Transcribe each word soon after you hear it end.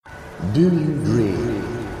Do you dream?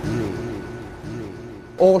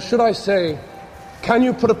 Or should I say, can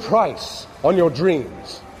you put a price on your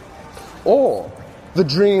dreams? Or the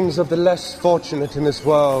dreams of the less fortunate in this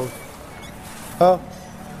world?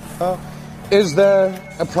 Is there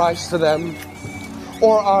a price for them?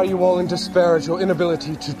 Or are you all in despair at your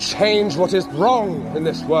inability to change what is wrong in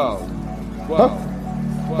this world?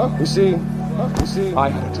 You see, I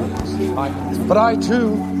had a dream. But I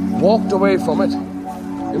too walked away from it.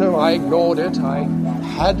 You know, I ignored it. I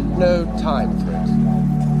had no time for it.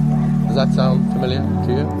 Does that sound familiar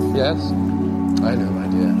to you? Yes? I know, my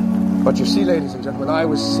dear. But you see, ladies and gentlemen, I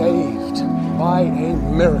was saved by a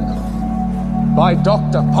miracle. By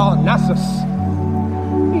Dr. Parnassus.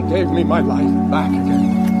 He gave me my life back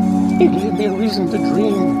again. He gave me a reason to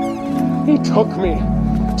dream. He took me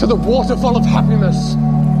to the waterfall of happiness.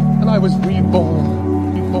 And I was reborn.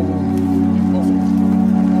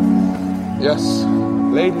 Yes,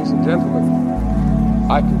 ladies and gentlemen,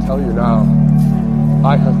 I can tell you now,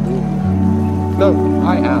 I have been, no,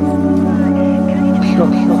 I am,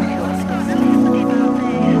 pure.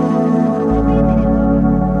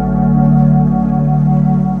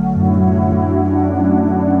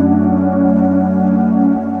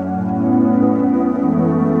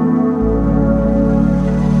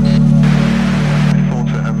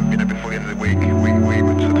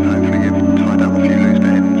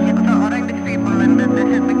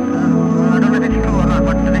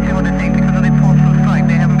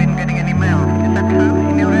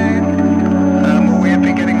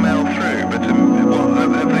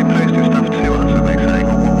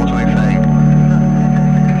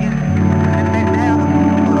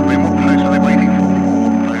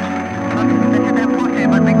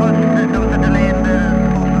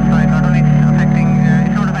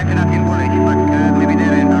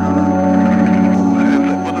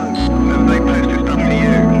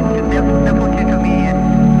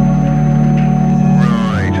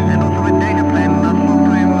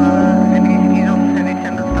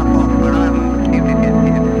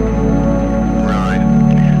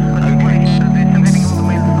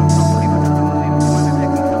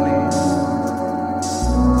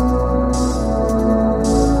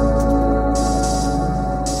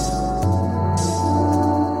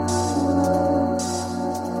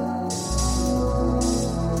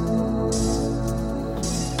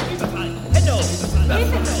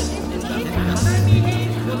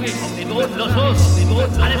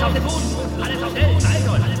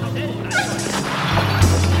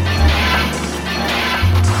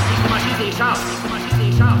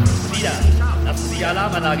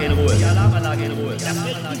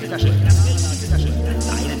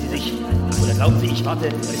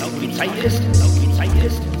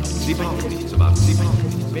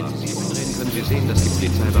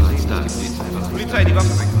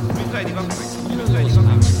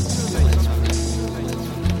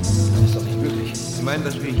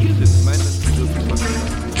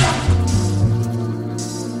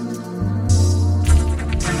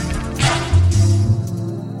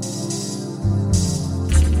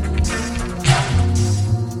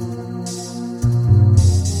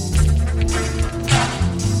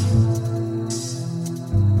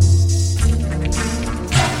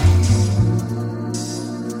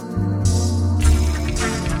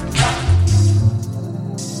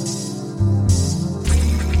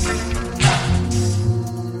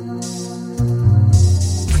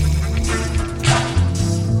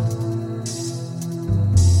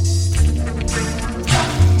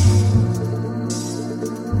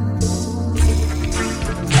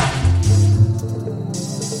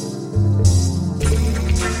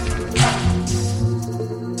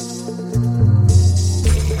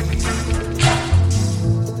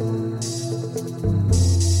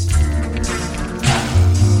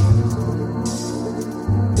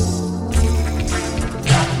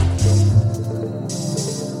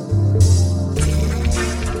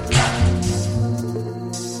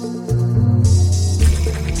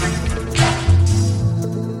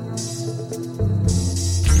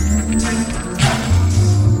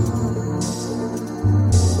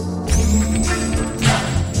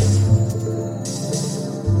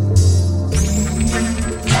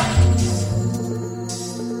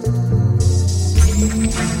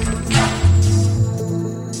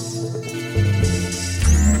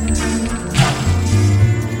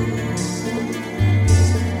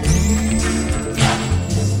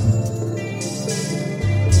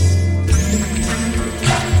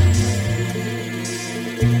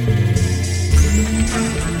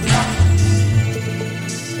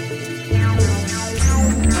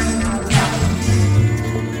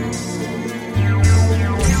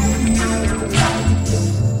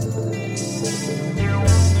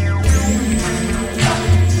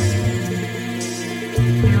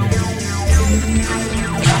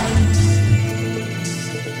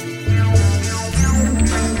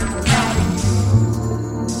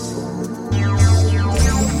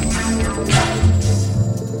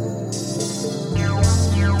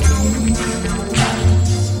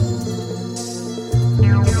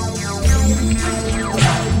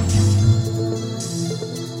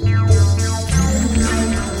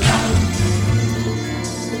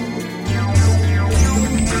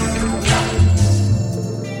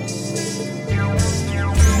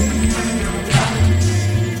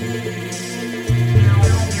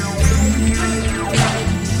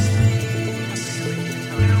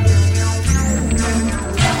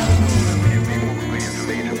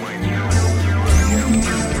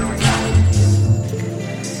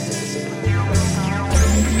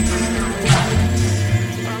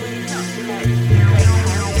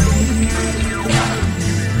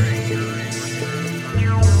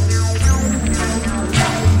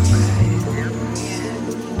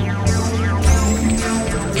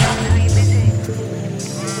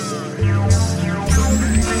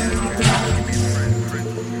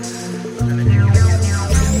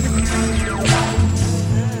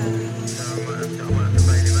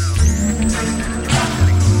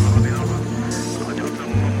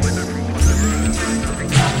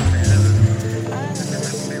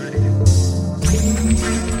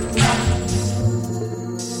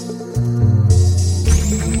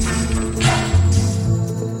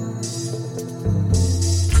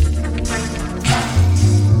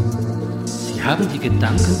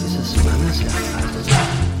 Gedanken dieses Mannes erfasst?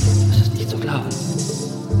 Das ist nicht zu glauben.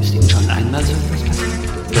 Ist Ihnen schon einmal so etwas passiert?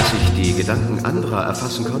 Dass ich die Gedanken anderer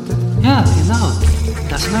erfassen konnte? Ja, genau.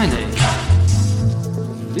 Das meine ich.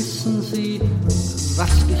 Wissen Sie, was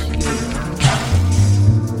ich Ihnen...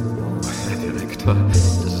 Herr Direktor, das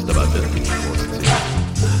ist aber wirklich großzügig.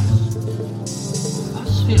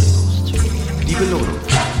 Was wäre großzügig? Die Belohnung.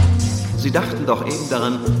 Sie dachten doch eben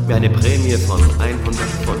daran, mir eine Prämie von 100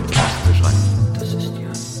 Pfund auszuschreiben. Das ist ja...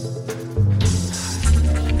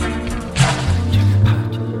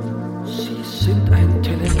 Telepath. Sie sind ein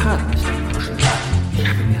Telepath, Mr. Marshall. Ich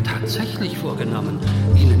habe mir tatsächlich vorgenommen,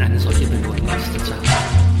 Ihnen eine solche Belohnung auszuzahlen.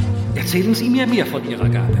 Erzählen Sie mir mehr von Ihrer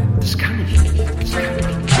Gabe. Das kann ich nicht. Ich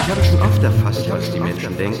habe schon oft erfasst, was die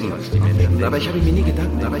Menschen denken. Aber ich habe mir nie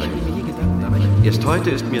Gedanken gemacht. Erst heute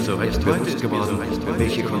ist mir so recht bewusst geworden,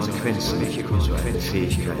 welche Konsequenzen so eine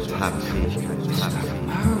Fähigkeit haben.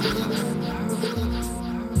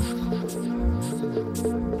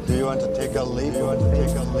 Do you want to take a leap?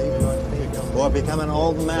 Or become an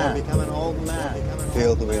old man?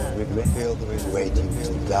 Filled with waiting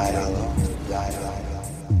to die alone.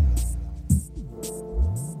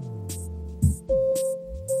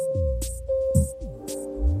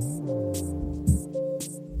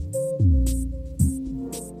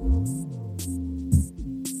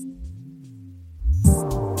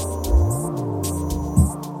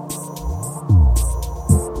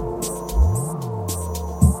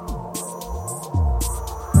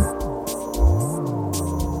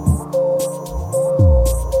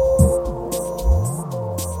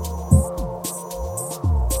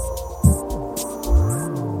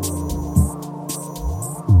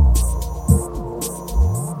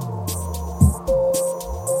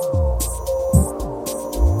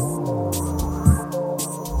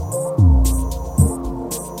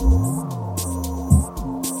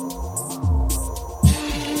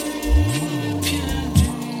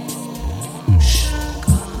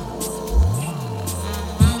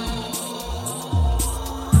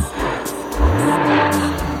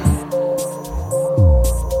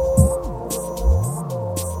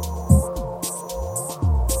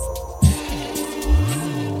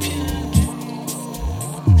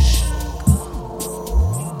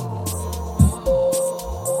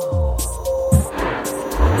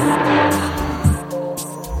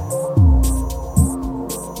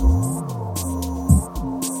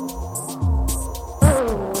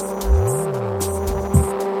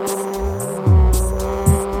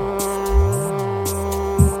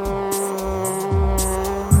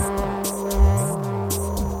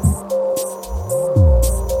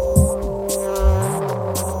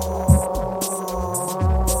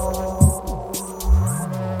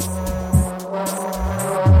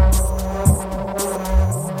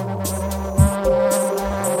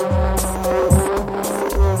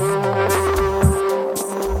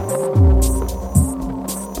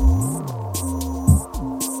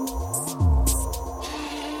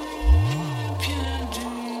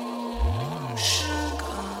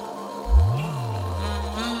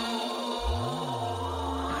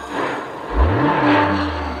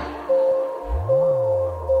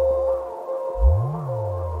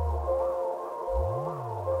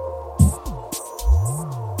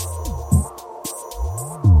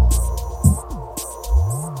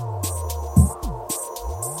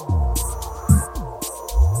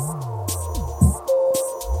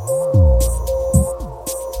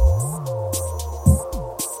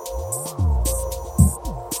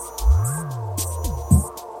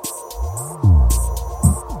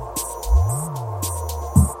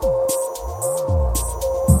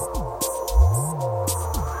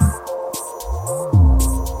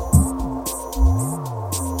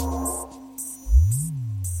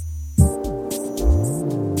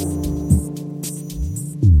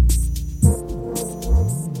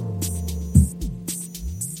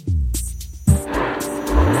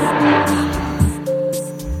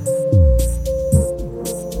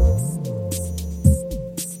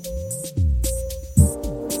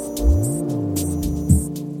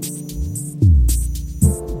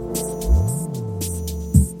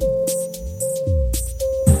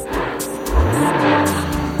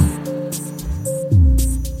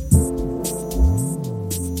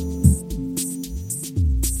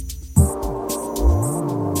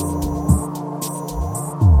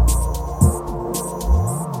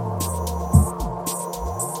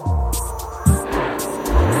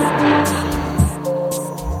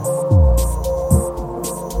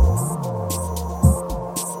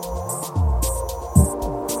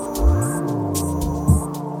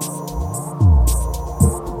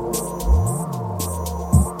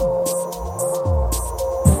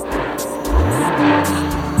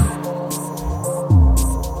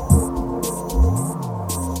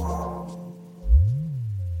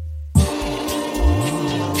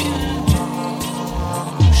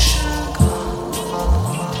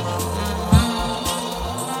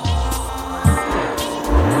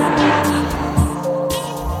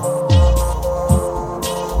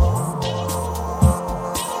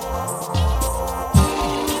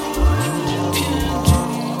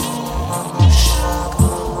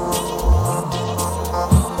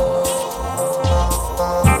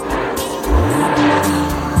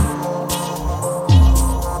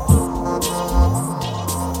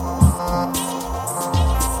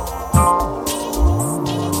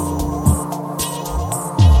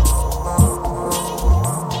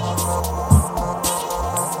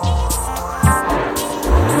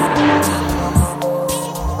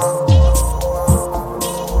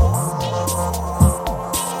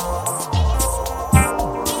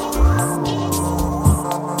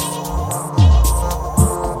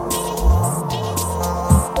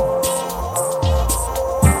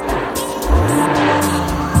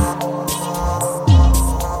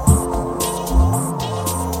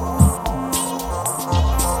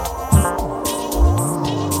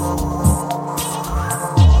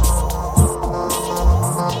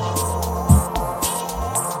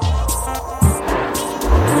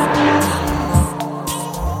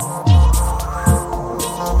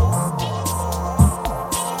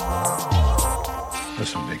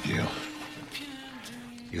 Listen, big deal.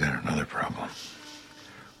 You got another problem.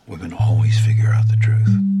 Women always figure out the truth.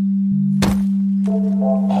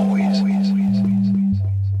 Always.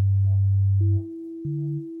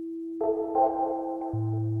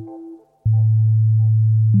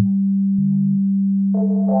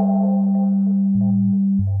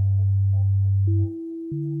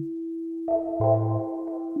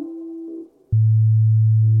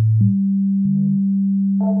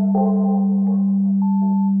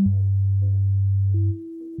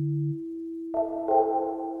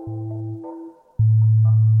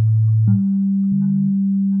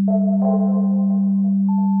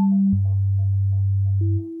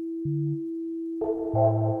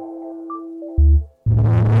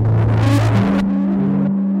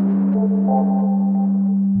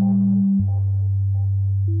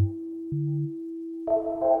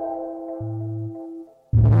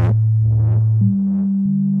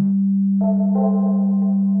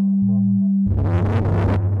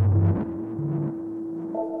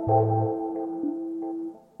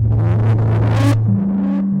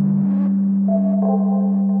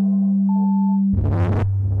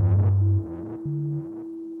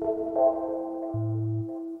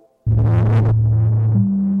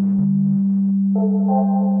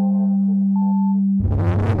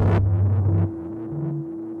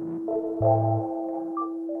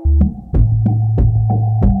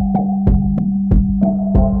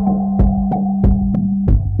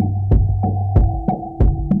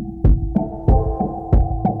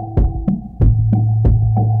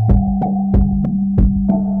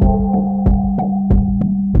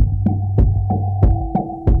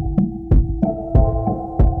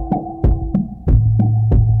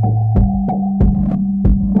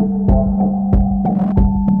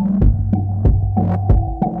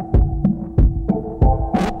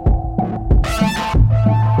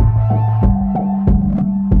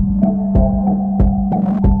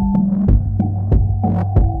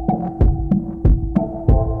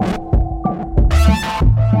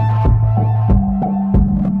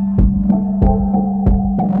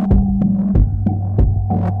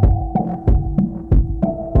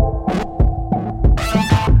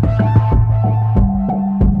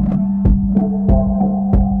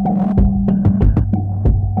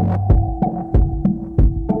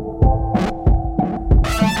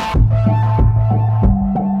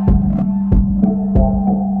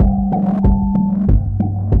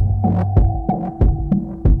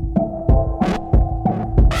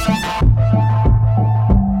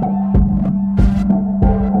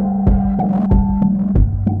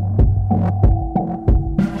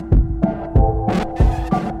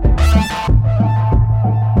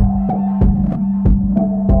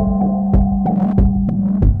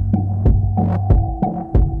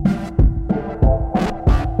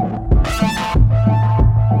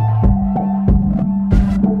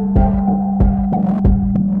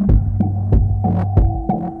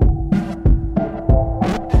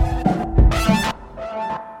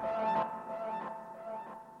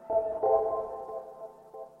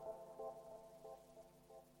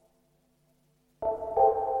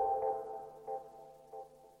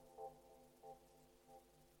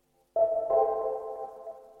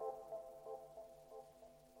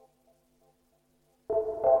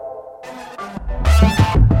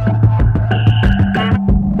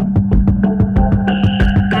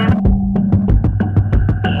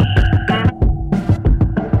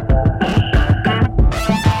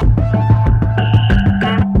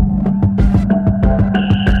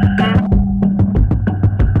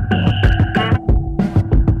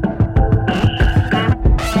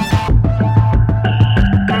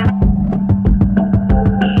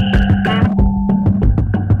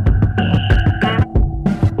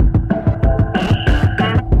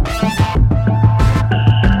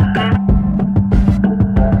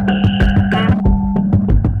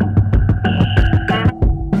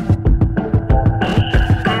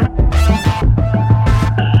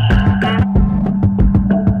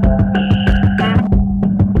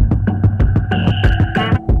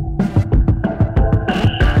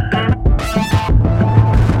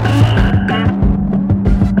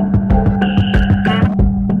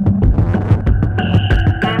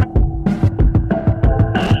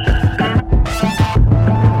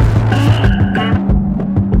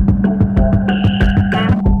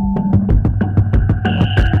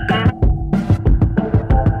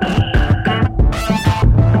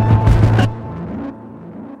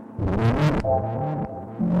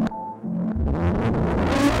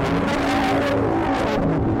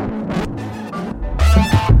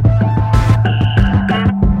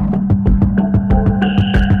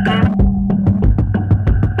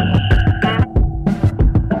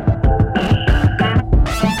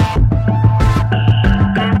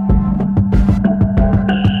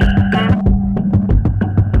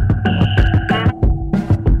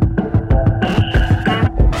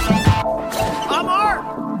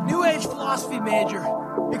 Martin, New Age philosophy major.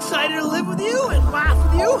 Excited to live with you and laugh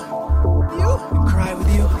with you, and cry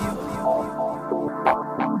with you.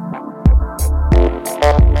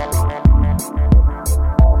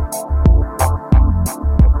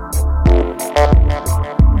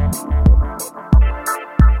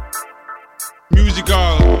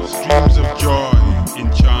 Musical streams of joy,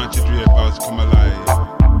 enchanted ravers come alive.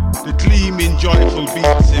 The gleaming, joyful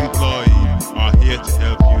beats employed are here to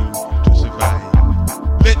help you to survive.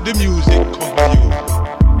 Let the music cover you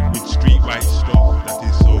with street white stuff that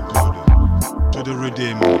is so good. To the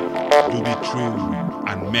rhythm, to be true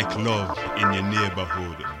and make love in your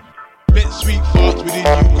neighborhood. Let sweet thoughts within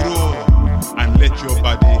you grow and let your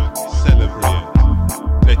body celebrate.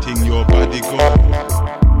 Letting your body go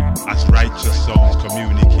as righteous songs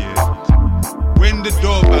communicate. When the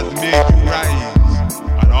dove has made you rise,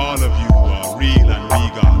 and all of you are real and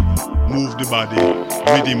legal, move the body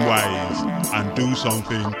rhythm-wise and do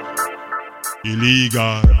something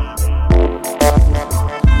illegal.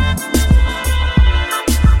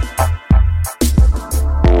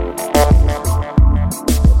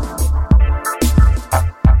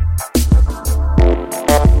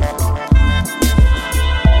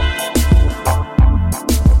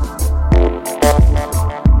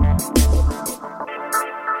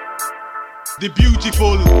 The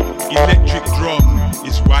beautiful electric drum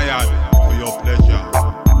is wired for your pleasure.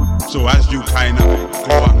 So as you kinda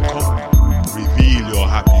go and come, reveal your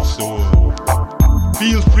happy soul.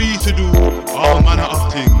 Feel free to do all manner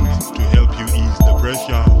of things to help you ease the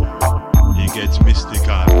pressure. It gets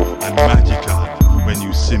mystical and magical when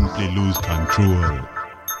you simply lose control.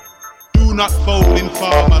 Do not fall in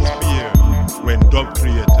farmer's fear when dub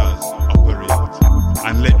creators operate.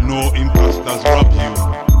 And let no imposters rob you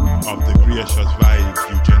of the gracious vibes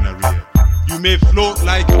you generate. You may float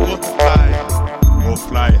like a butterfly or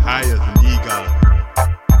fly high as an eagle.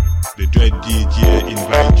 The dread DJ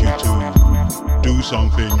invite you to do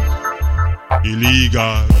something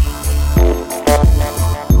illegal.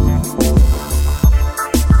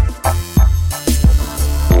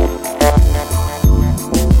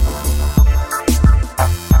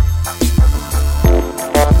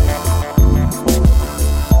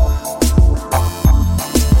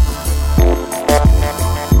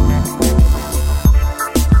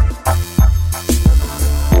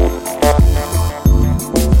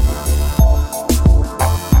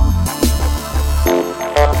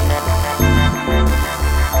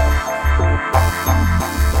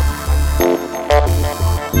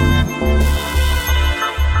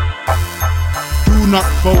 Not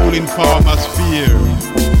fall in farmer's fear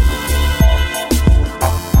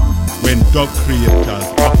when dub creators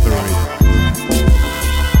operate.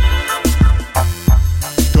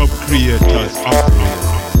 Dub creators operate.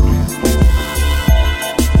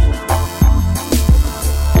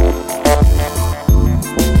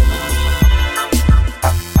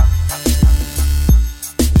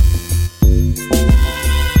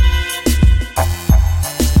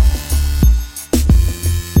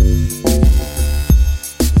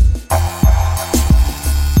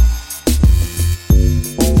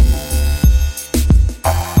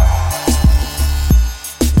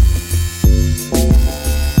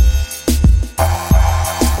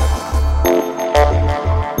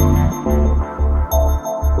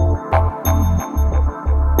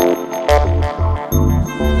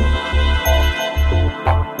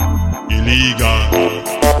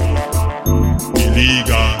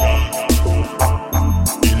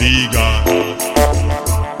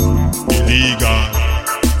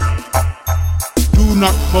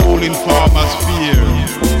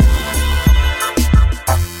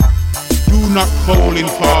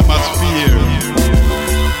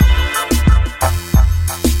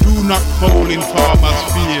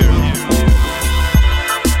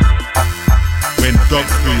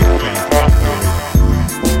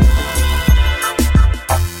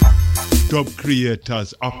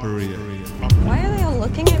 Creators operate. Why are they all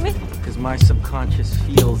looking at me? Because my subconscious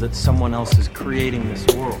feels that someone else is creating this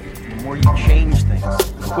world. The more you change things,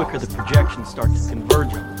 the quicker the projections start to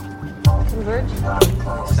converge. Converge?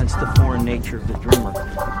 Sense the foreign nature of the dreamer.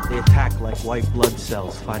 They attack like white blood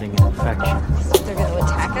cells fighting an infection. They're going to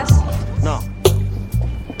attack us? No.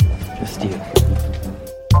 Just you.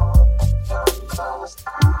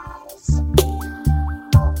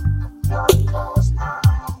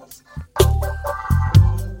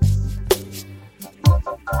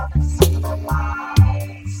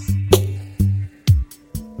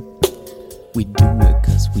 We do it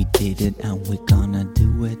cause we did it and we're gonna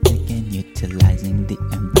do it again. Utilizing the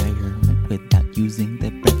environment without using the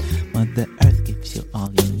breath. Mother Earth gives you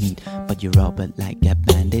all you need, but you rob it like a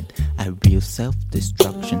bandit. A real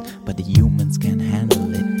self-destruction, but the humans can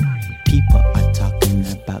handle it. People are talking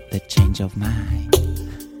about the change of mind.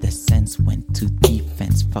 The sense went to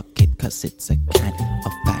defense, fuck it, cause it's a kind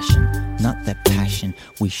of fashion, not the passion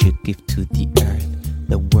we should give to the earth.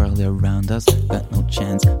 The world around us got no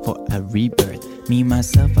chance for a rebirth. Me,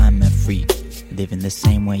 myself, I'm a freak, living the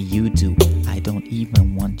same way you do. I don't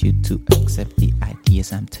even want you to accept the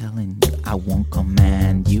ideas I'm telling you. I won't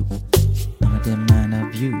command you, nor demand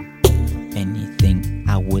of you anything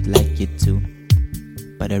I would like you to.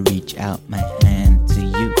 But I reach out my hand to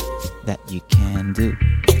you that you can do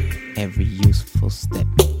every useful step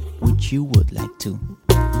which you would like to.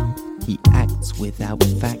 He acts without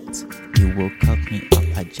facts. You will cut me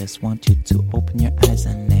up. I just want you to open your eyes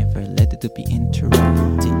and never let it to be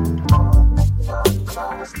interrupted.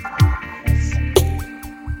 Close eyes.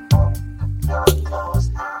 Close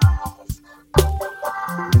eyes.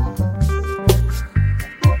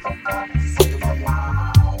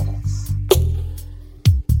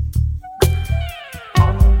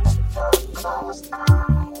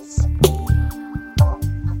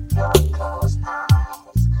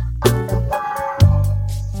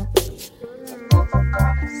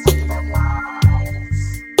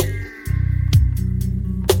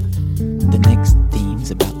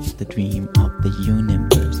 The dream of the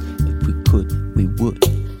universe. If we could, we would,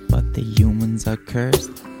 but the humans are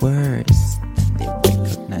cursed. Worse than they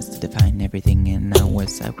recognize to define everything in our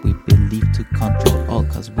side. We believe to control all,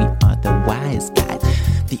 cause we are the wise guys.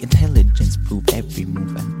 The intelligence prove every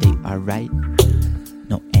move and they are right.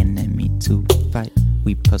 No enemy to fight.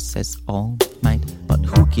 We possess all might, but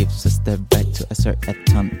who gives us the right to assert a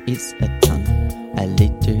ton is a ton? A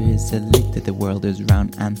liter is a liter. The world is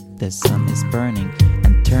round and the sun is burning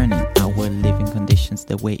and turning our living conditions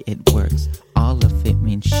the way it works. All of it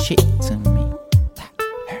means shit to me. That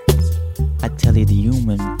hurts. I tell you, the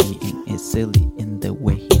human being is silly in the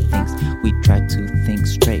way he thinks. We try to think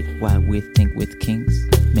straight while we think with kings.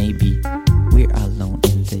 Maybe we're alone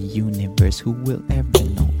in the universe. Who will ever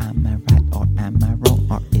know? Am I right or am I wrong?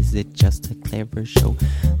 Or is it just a clever show?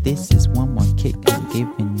 This is one more kick I'm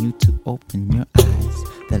giving you to open your eyes.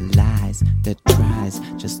 The lies, the tries,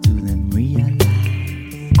 just do them realize.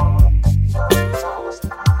 Close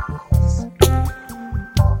eyes.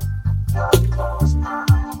 Close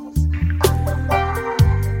eyes.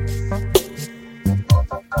 You're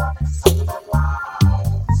never gonna see the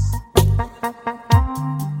lies.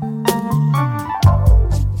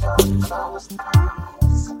 Close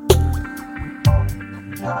eyes.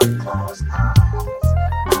 Close eyes.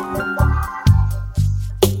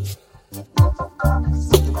 You're never gonna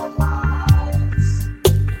see the lies.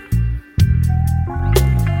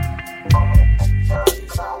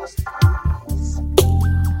 Close eyes.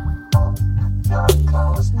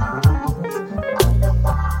 Close eyes.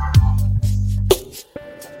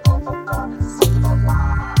 You're never gonna see the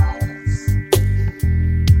lies.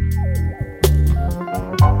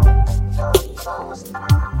 Close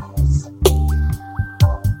eyes.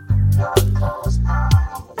 Close eyes.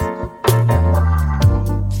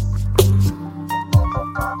 Never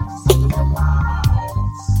gonna see the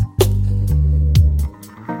lights.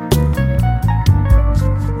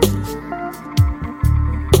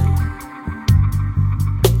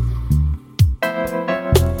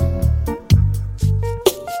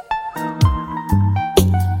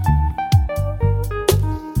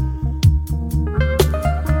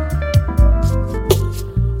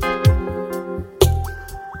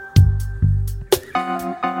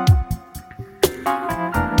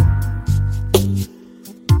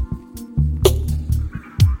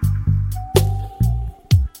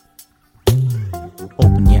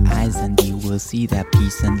 Open your eyes and you will see that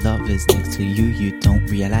peace and love is next to you. You don't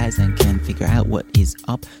realize and can't figure out what is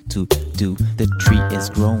up to do. The tree is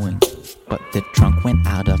growing, but the trunk went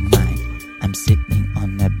out of mind. I'm sitting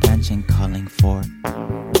on a branch and calling for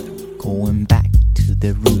going back to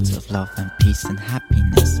the roots of love and peace and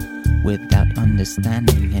happiness. Without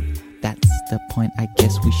understanding it, that's the point I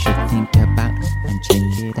guess we should think about and check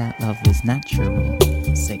it out. Love is natural.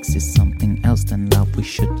 Sex is something else than love. We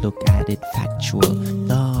should look at it factual.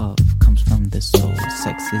 Love comes from the soul.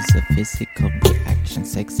 Sex is a physical reaction.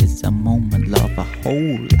 Sex is a moment. Love a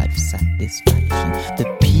whole life satisfaction.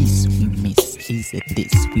 The peace we miss is a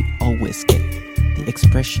diss we always get. The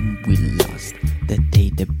expression we lost the day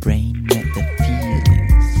the brain met the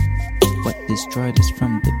feelings. What destroyed us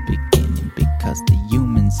from the beginning, because the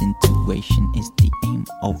human's intuition is the aim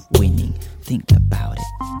of winning. Think about it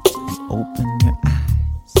and open your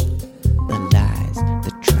eyes. The lies,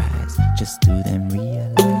 the tries, just do them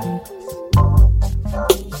realize.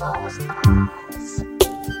 Close eyes.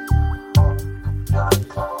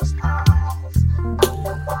 Close eyes.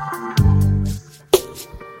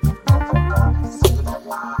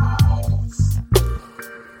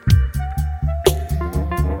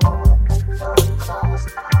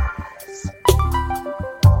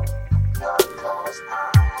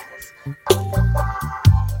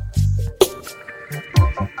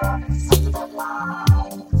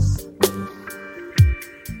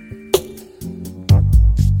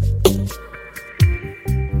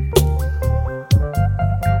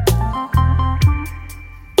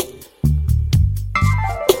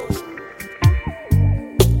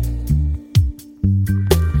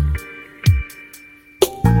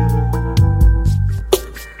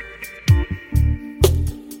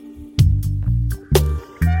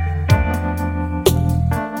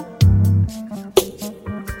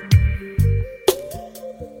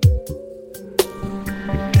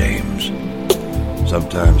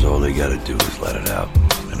 Sometimes all they gotta do is let it out.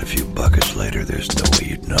 And a few buckets later, there's no way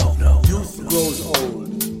you'd know. Youth grows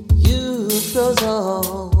old. Youth grows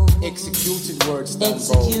old. Executed words stand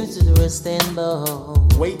Executed words stand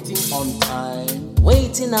bold. Waiting on time.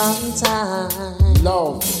 Waiting on time.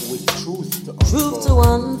 Love with truth to unfold. Truth to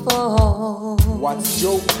unfold. What's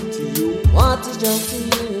joke to you? What is joke to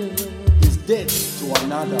you? Is death to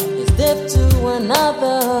another. Is death to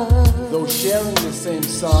another. Though sharing the same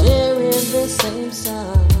sun. Sharing the same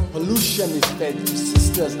sun. Pollution is fed to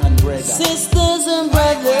sisters and brothers. Sisters and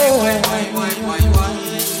brothers.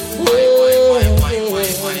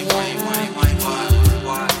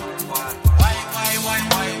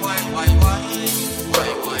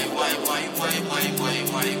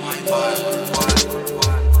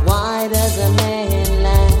 Why does a man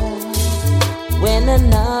laugh when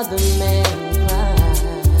another man cries?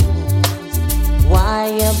 Why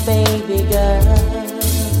a baby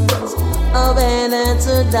girl's abandoned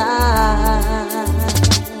to die?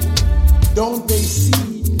 Don't they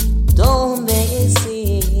see? Don't they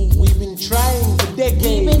see? We've been trying for decades.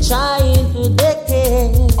 We've been trying for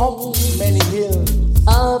decades. Up many hills.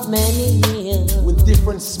 Up many hills. With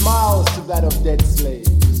different smiles to that of dead slaves.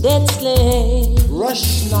 Dead slaves.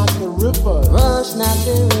 Rush not the river. Rush not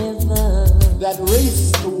the river. That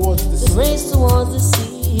race towards the sea. Race towards the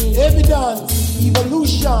sea. Evidence,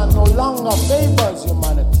 evolution no longer favors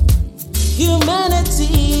humanity.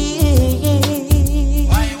 Humanity.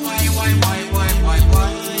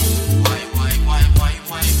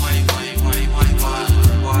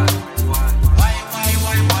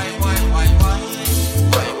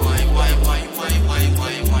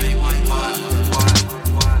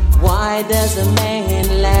 Why does a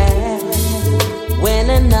man laugh when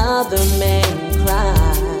another man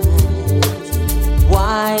cries?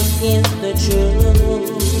 Why is the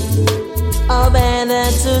truth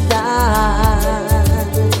abandoned to die?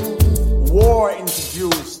 War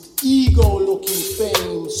introduced, ego-looking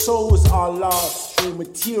fame, souls are lost through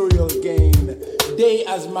material gain. Day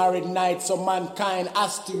as married night, so mankind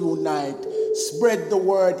has to unite. Spread the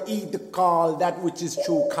word, eat the call, that which is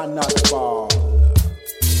true cannot fall.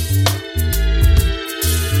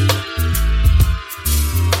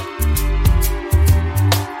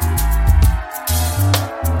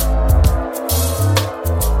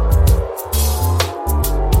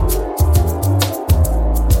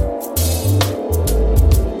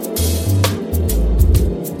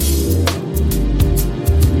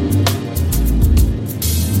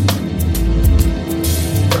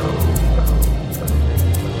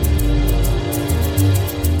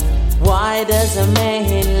 Why does a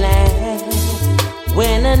man laugh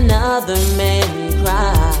when another man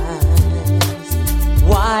cries?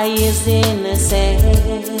 Why is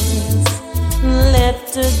innocence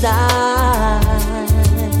left to die?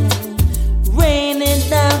 Raining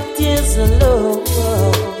down tears of love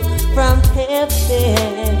from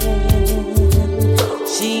heaven.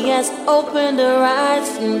 She has opened her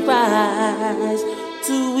eyes and cries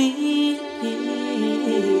to weep.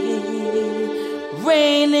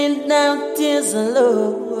 Raining down tears of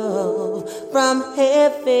love from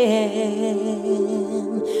heaven.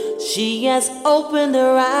 She has opened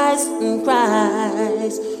her eyes and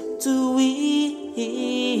cries to weep.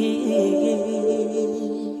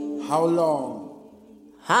 How long?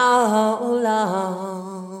 How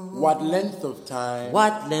long? What length of time?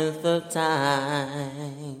 What length of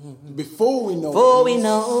time? Before we know Before peace, we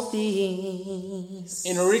know peace.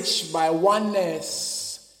 enriched by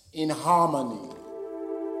oneness in harmony.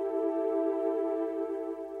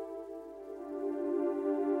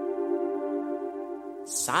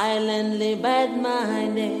 Silently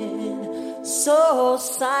bad-minded, so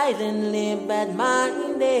silently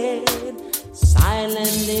bad-minded.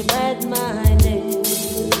 Silently bad-minded,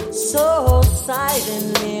 so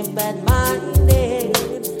silently bad-minded.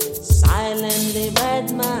 Silently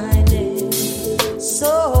bad-minded,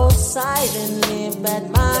 so silently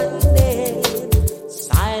bad-minded.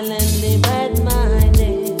 Silently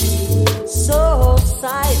bad-minded, so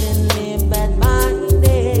silently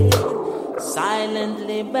bad-minded.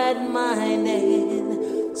 Silently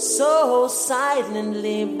bad-minded, so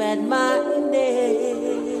silently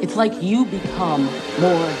bad-minded. It's like you become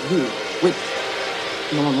more you, which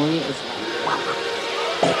normally is like, wow.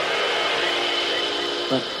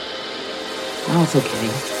 But now it's okay,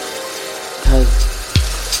 because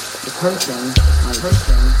the person,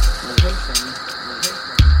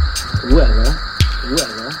 whoever,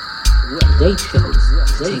 they chose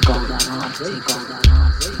to take all that on,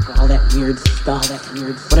 all that weird stuff,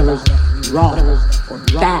 whatever's wrong or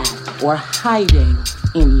bad or hiding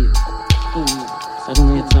in you.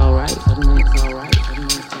 Suddenly it's all right.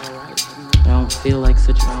 I don't feel like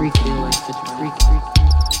such a freak.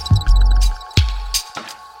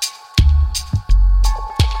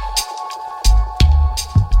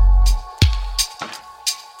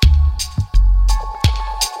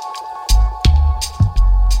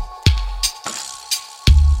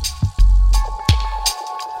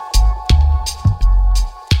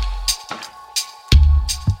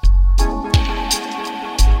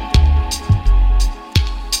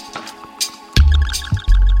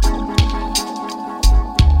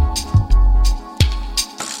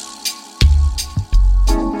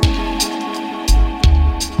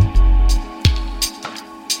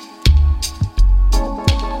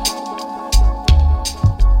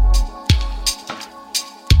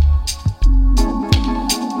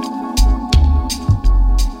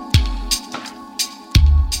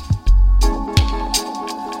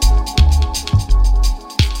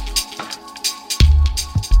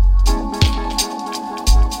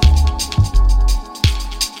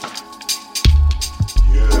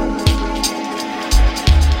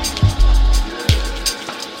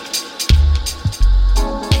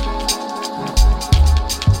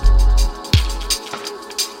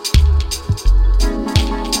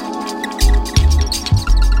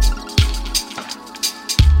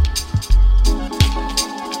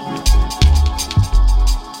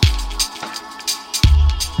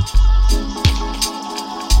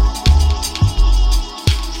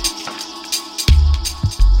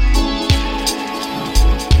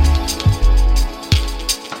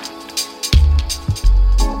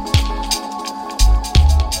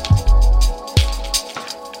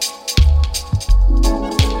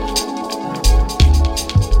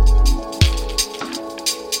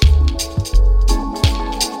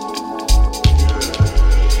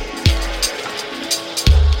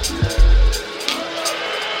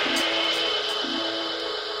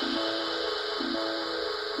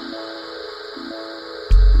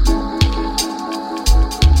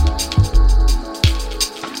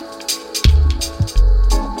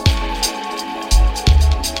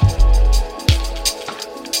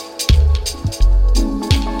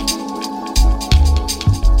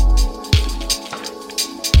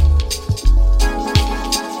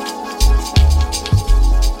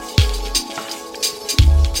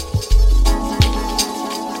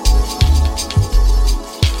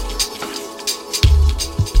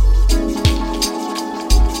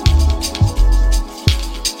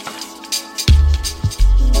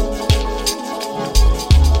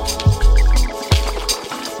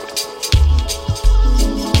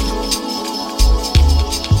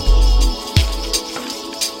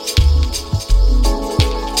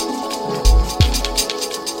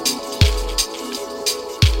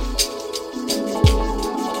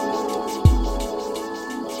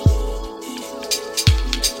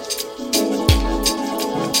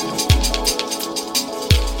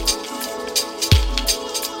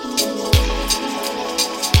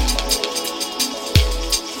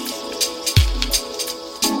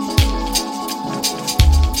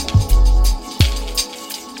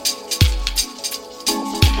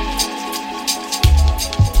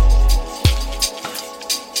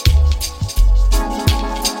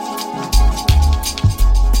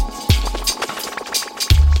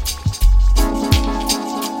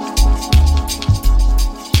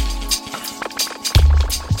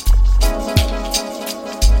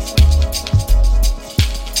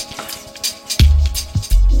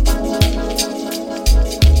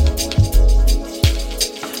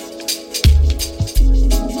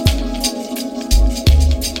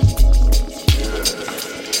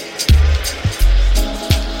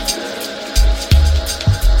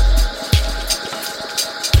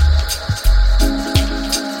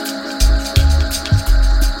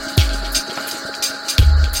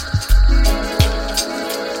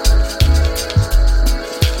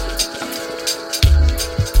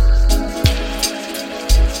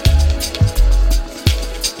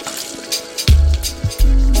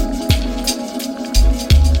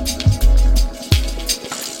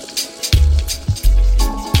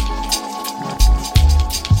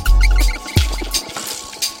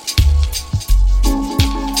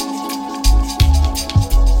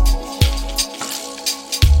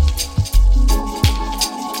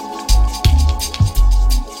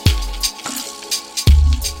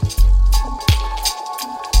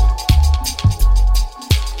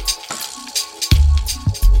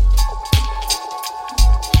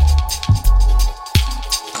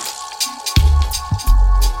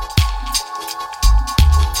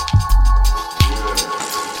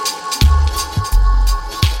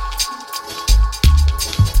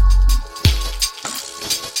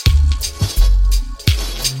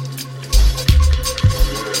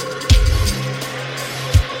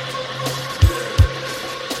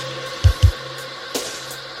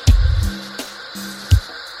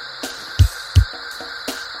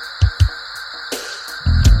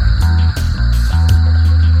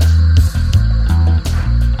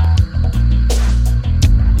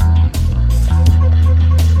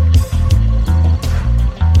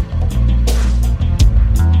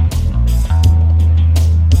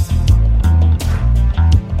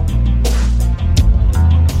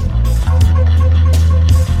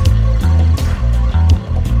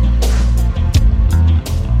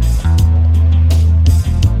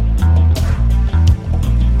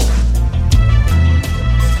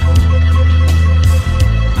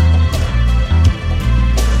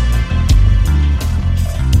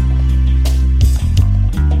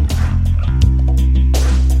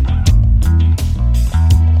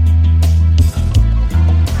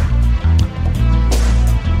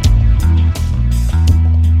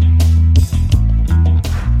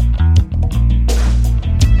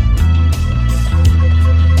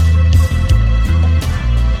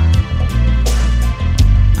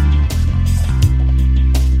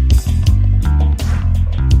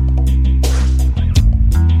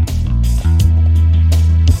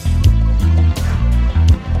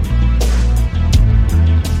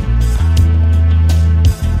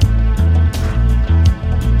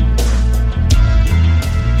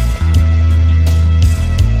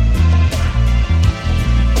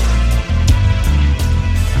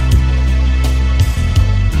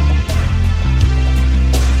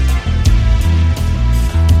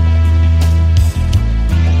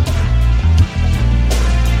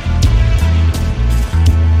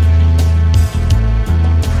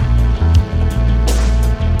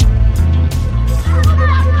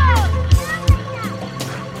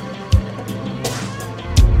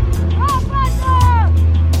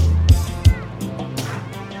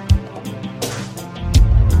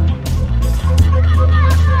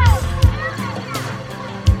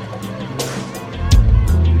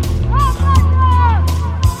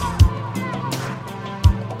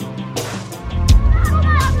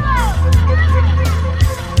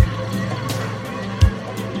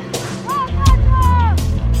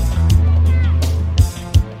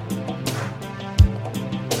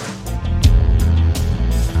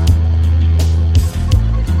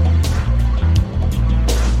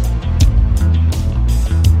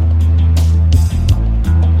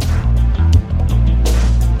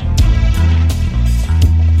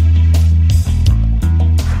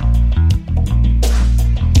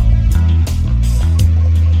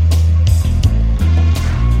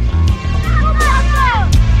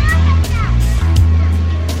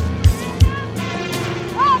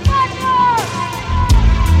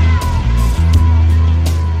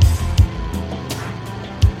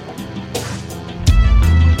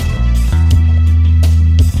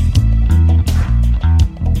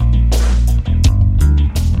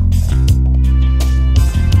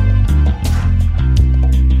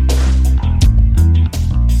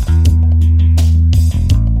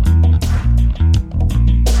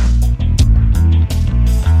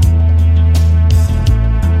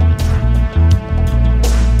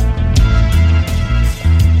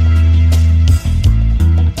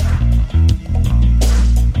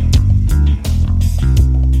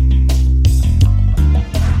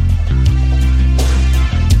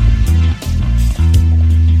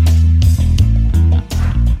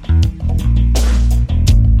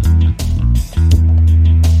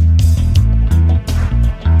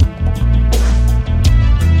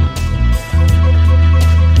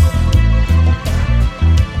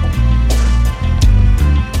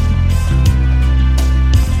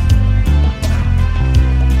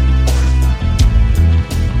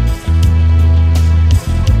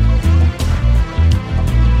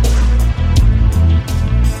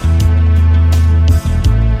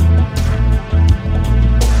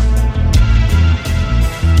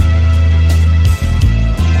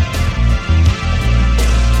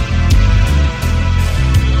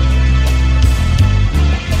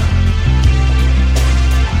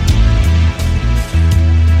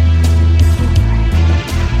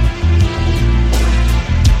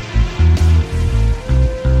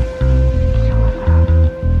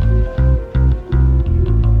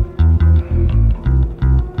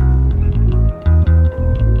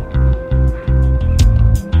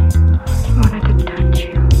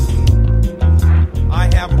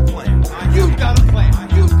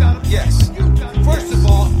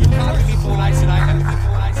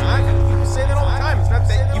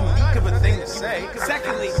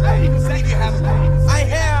 I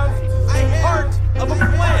have part of a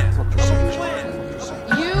plan.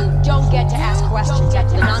 You don't get to ask questions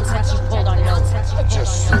after the nonsense you pulled on Nova. I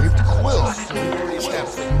just saved Quill.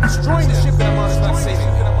 Destroying the ship that I'm on is not saving.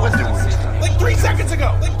 When did we? Like 3 seconds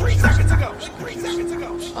ago.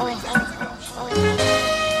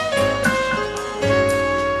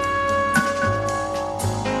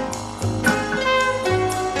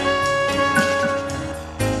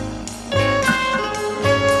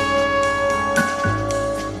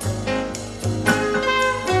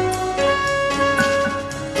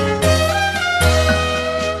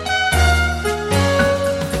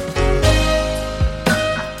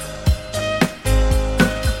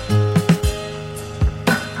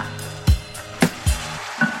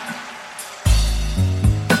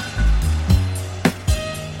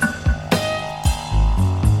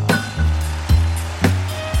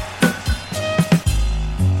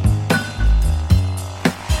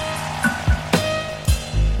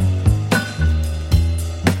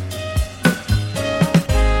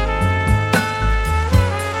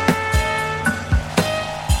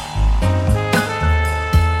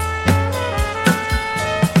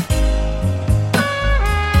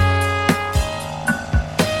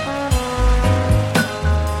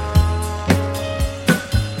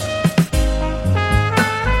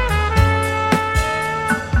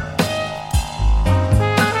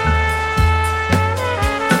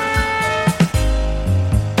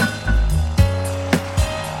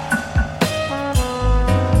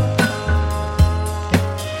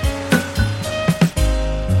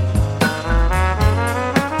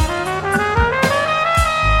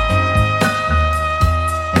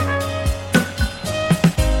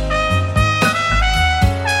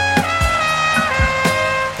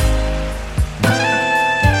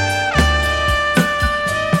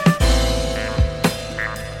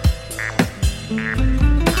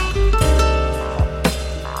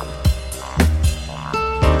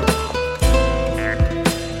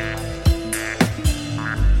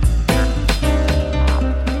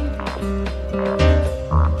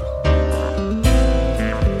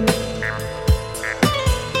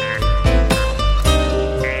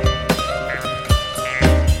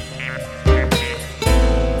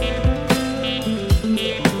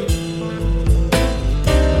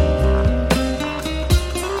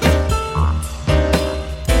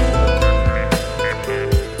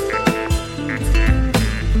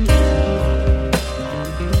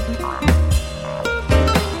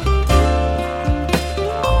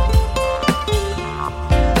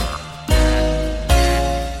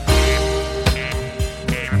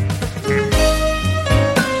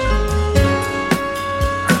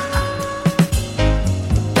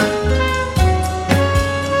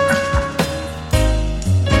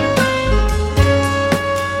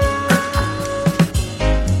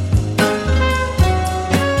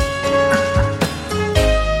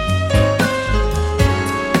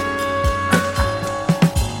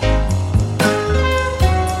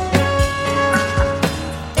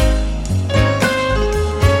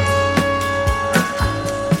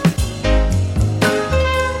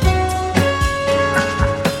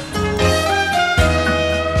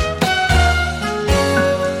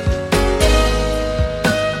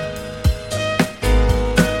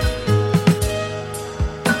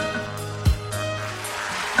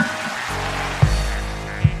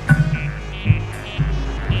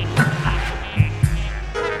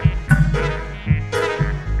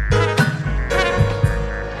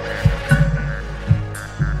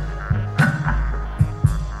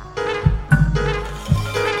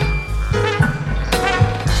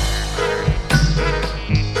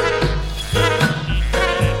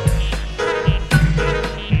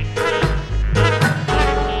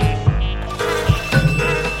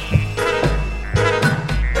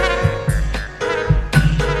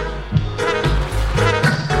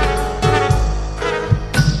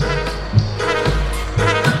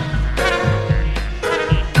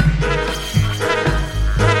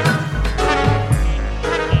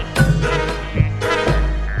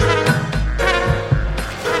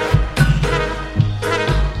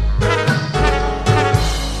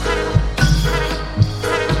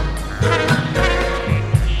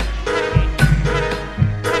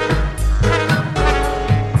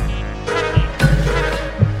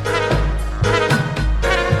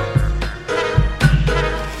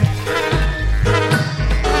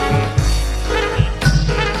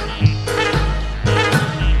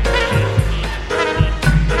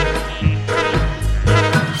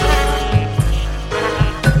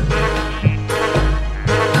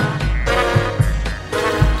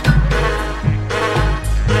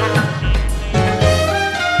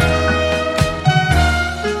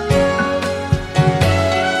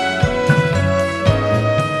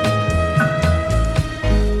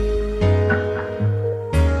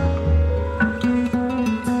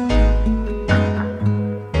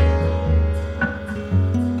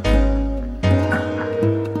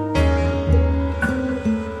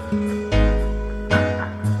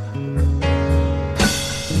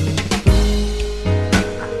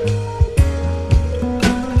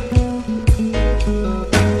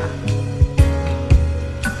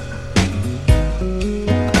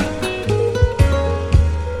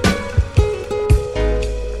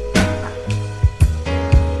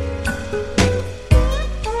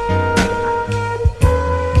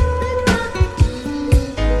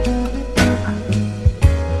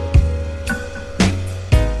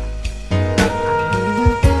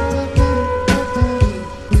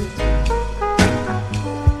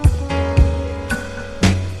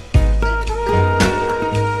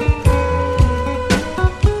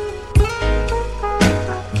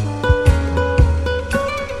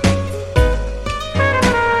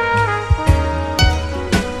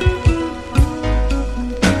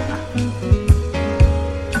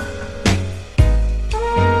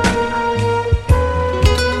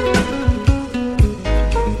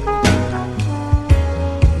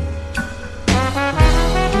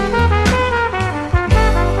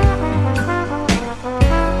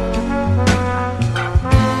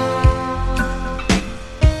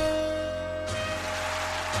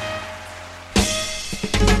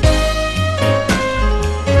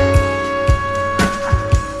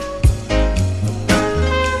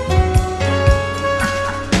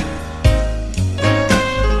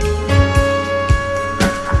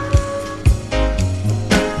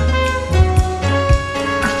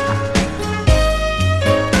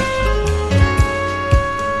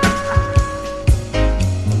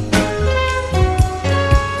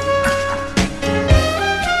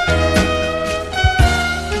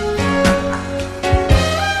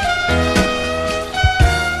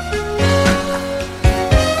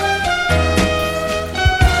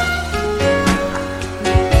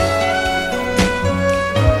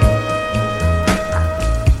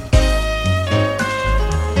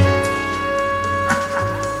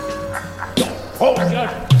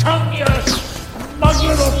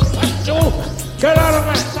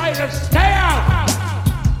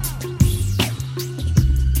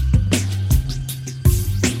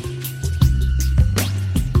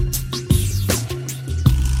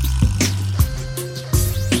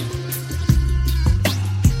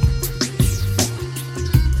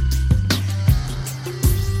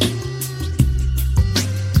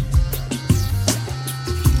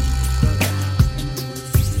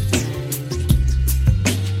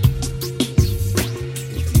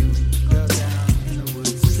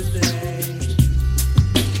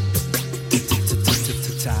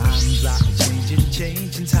 Times are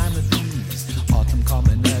changing time of peace. Autumn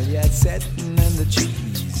coming early, setting in the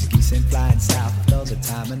trees. Geese ain't flying south all the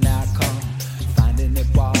time and now come. Finding it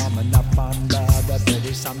warm and up under the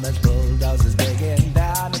British summer's bulldozers digging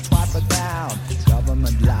down and wipe it down.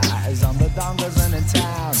 Government lies on the dongers and in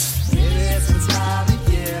town. Maybe it's the time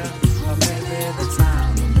of year, or maybe the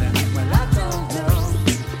time of man. Well, I don't know.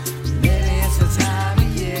 Maybe it's the time of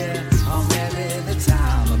year, or maybe the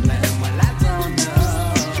time of man. Well, I don't know.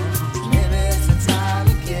 Maybe it's the time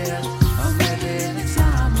of year, or maybe the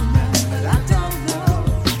time of man. Well, I don't know.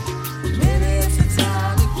 Maybe it's the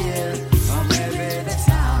time of year, or maybe the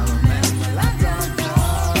time of man. Well, I don't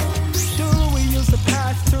know. Do we use the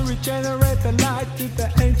past to regenerate the light? Did the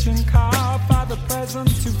ancient call for the present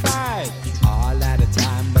to fight? All at a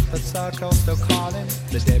time, but the circle's still calling.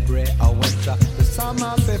 The debris of winter, the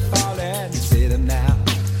summer be falling. See them now,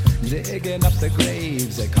 digging up the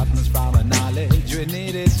graves. The cottons from a knowledge we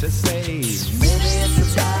needed to save. Maybe it's the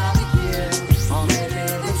time of year, or maybe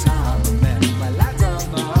the time of men. Well, I don't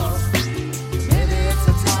know. Maybe it's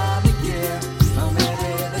the time of year, or maybe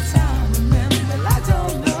the time of men. Well, I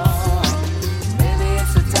don't know. Maybe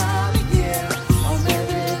it's the time of year, or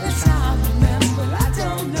maybe the time of men. Well, I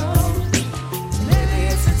don't know. Maybe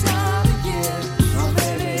it's the time of year, or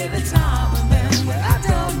maybe the time of men. Well, I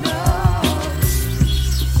don't know.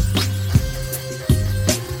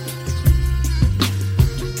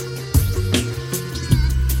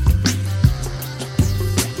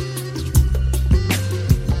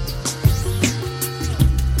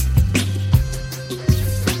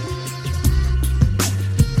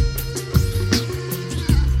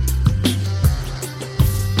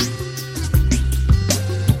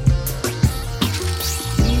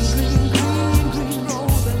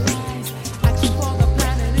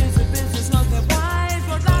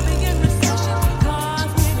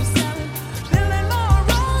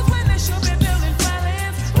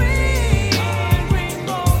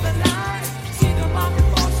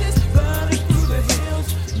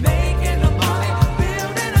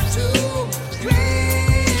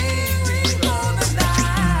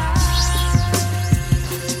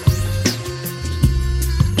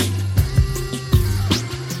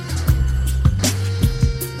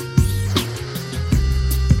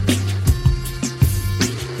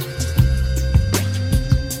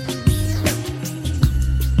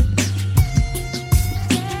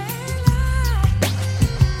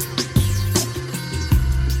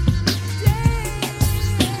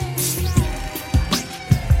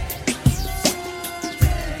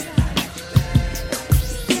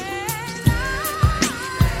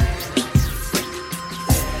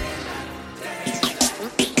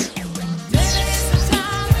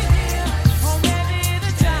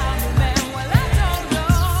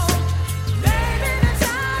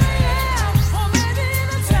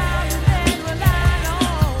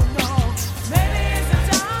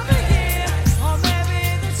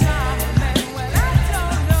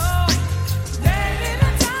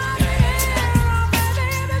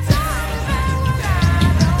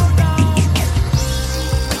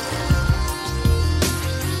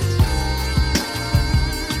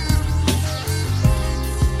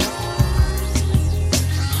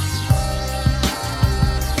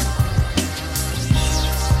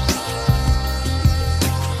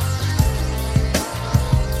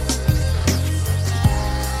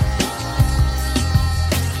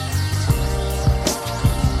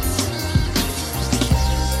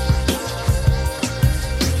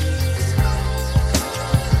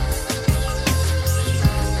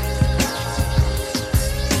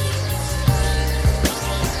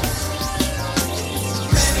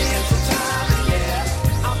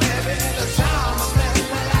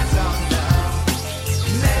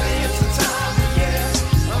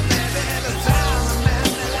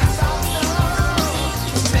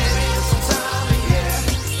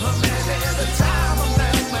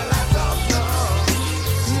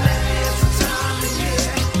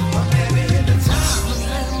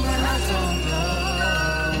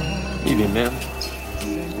 Evening, ma'am.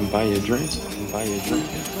 Buy you a drink. Buy you a drink.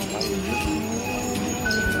 Buy you a drink.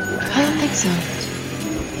 I don't think so.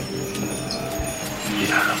 You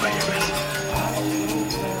don't know what you're missing.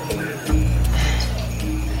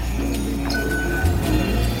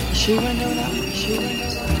 Sure you want to know that? Sure.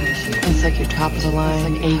 It's like your top of the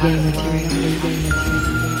line, like A-game material.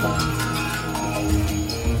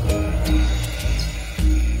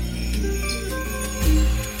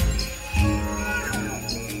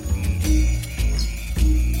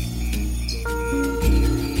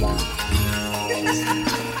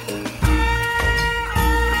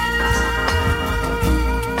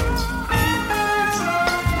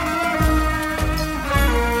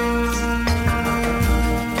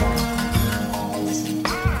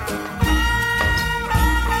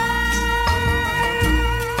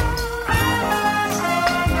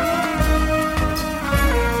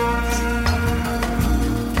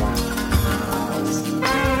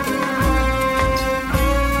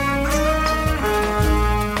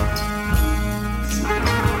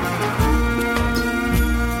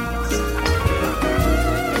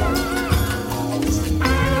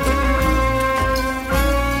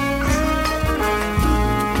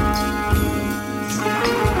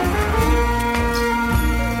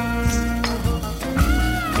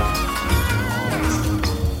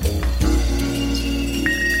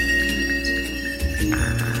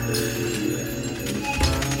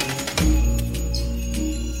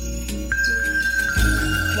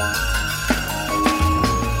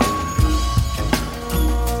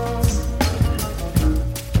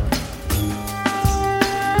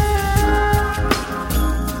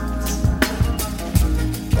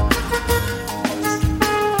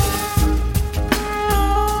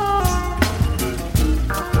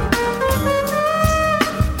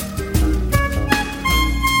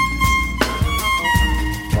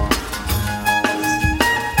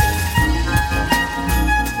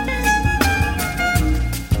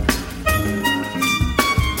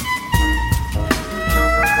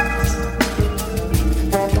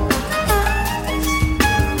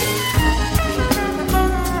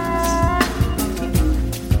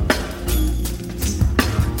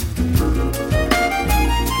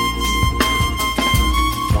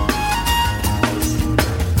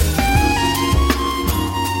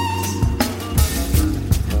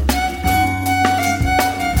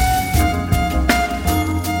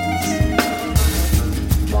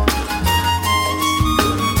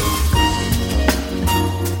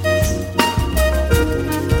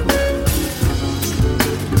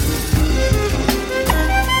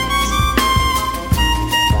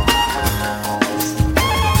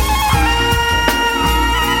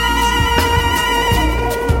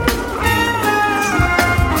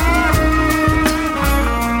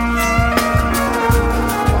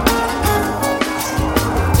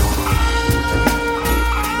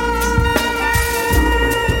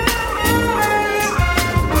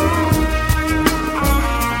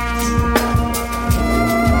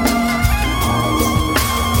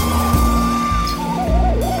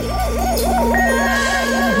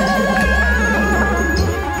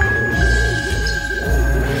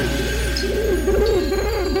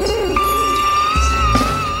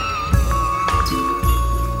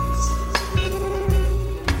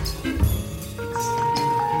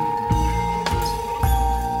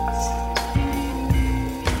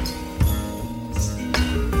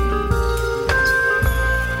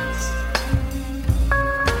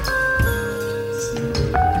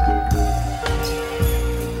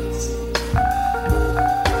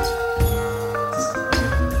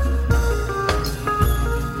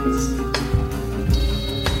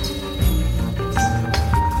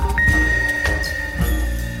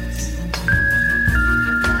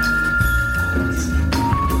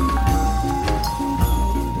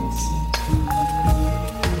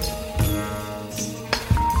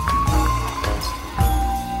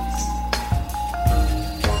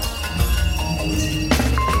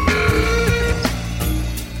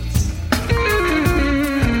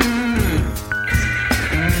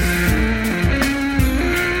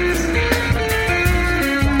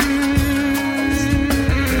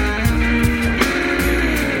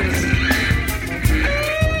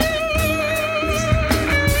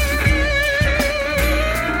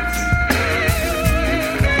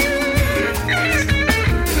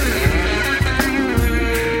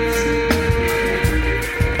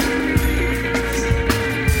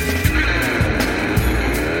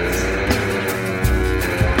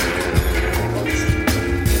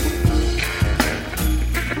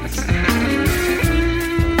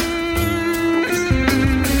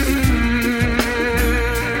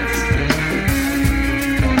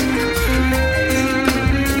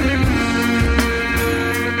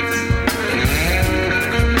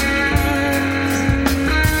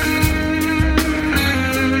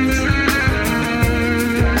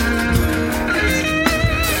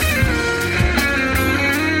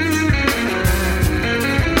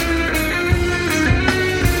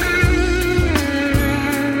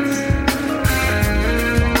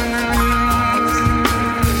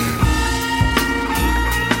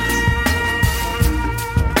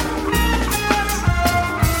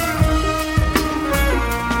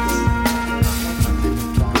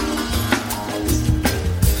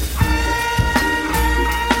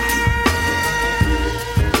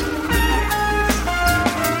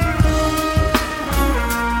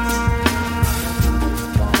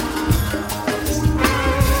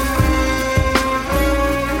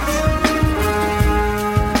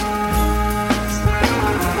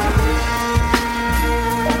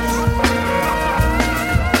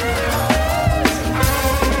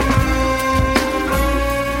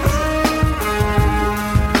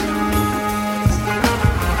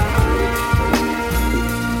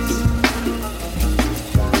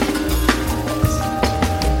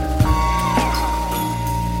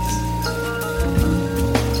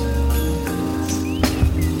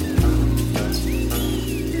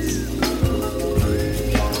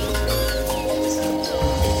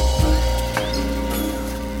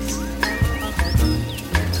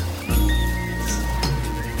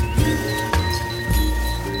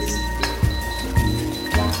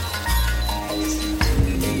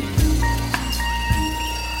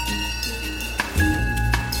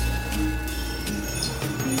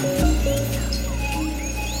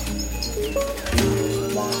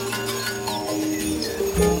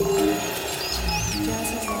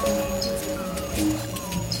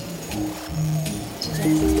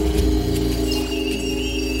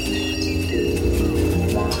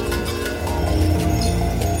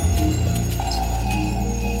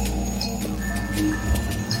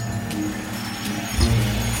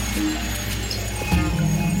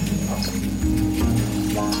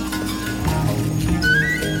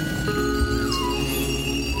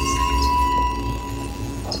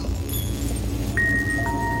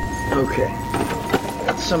 Okay.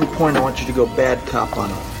 At some point, I want you to go bad cop on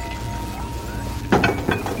him.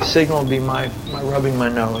 The signal will be my rubbing my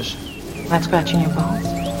nose. Not scratching your balls.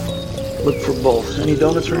 Look for both. Any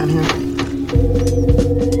donuts around here?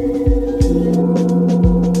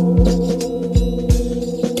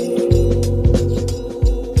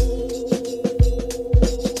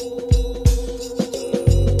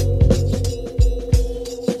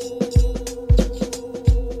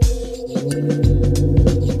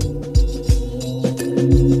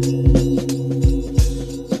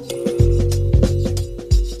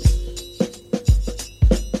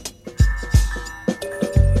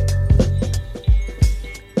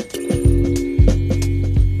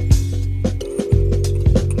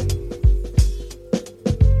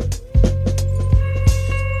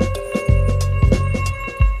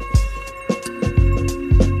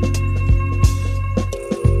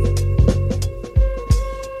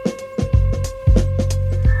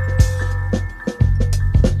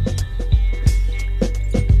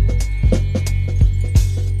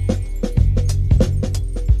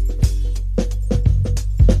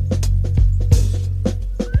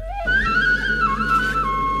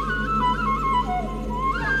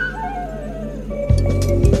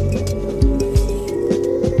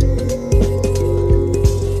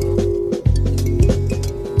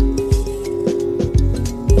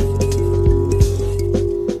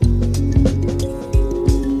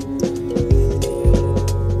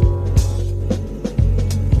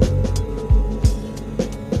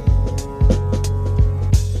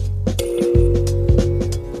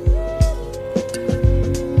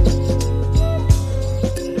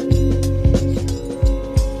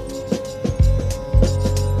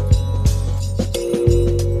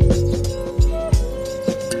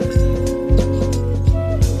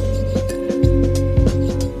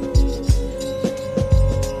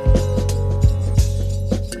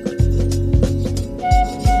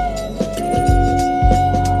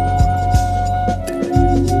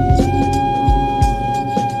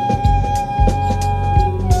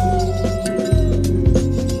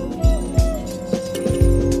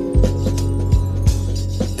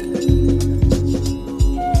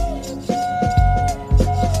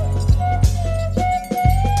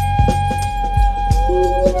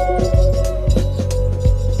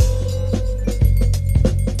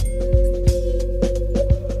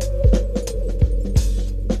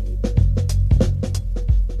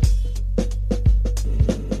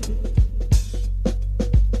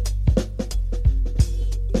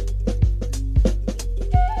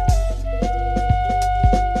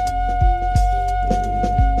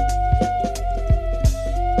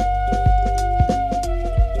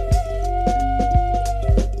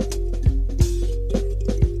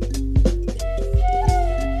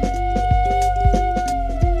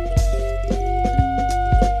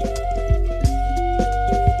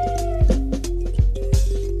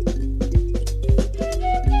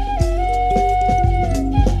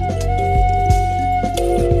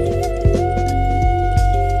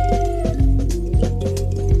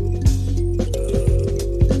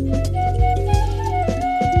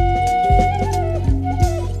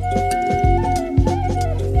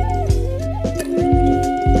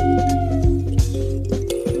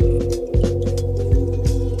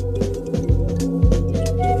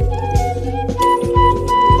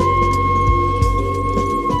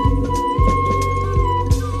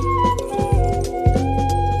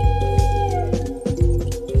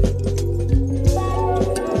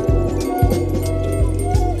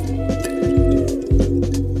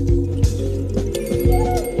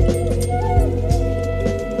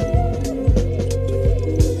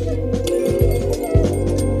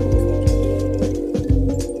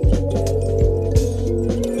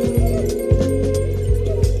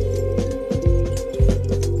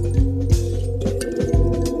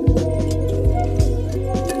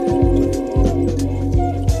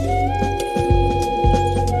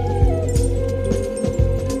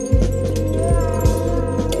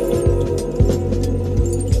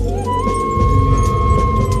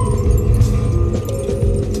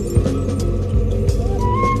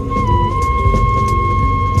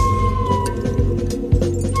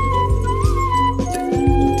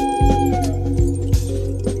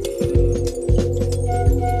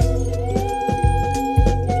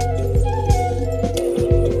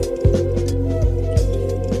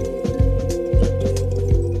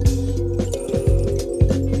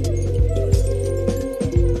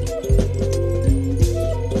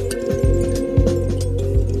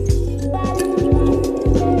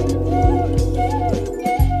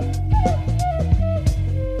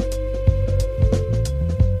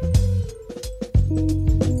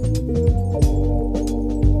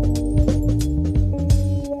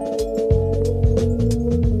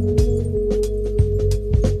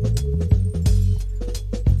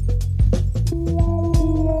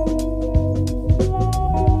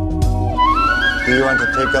 Do you want to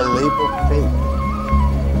take a leap of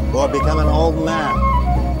faith? Or become an old man,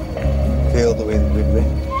 filled with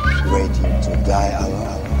regret, waiting to die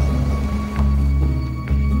alone?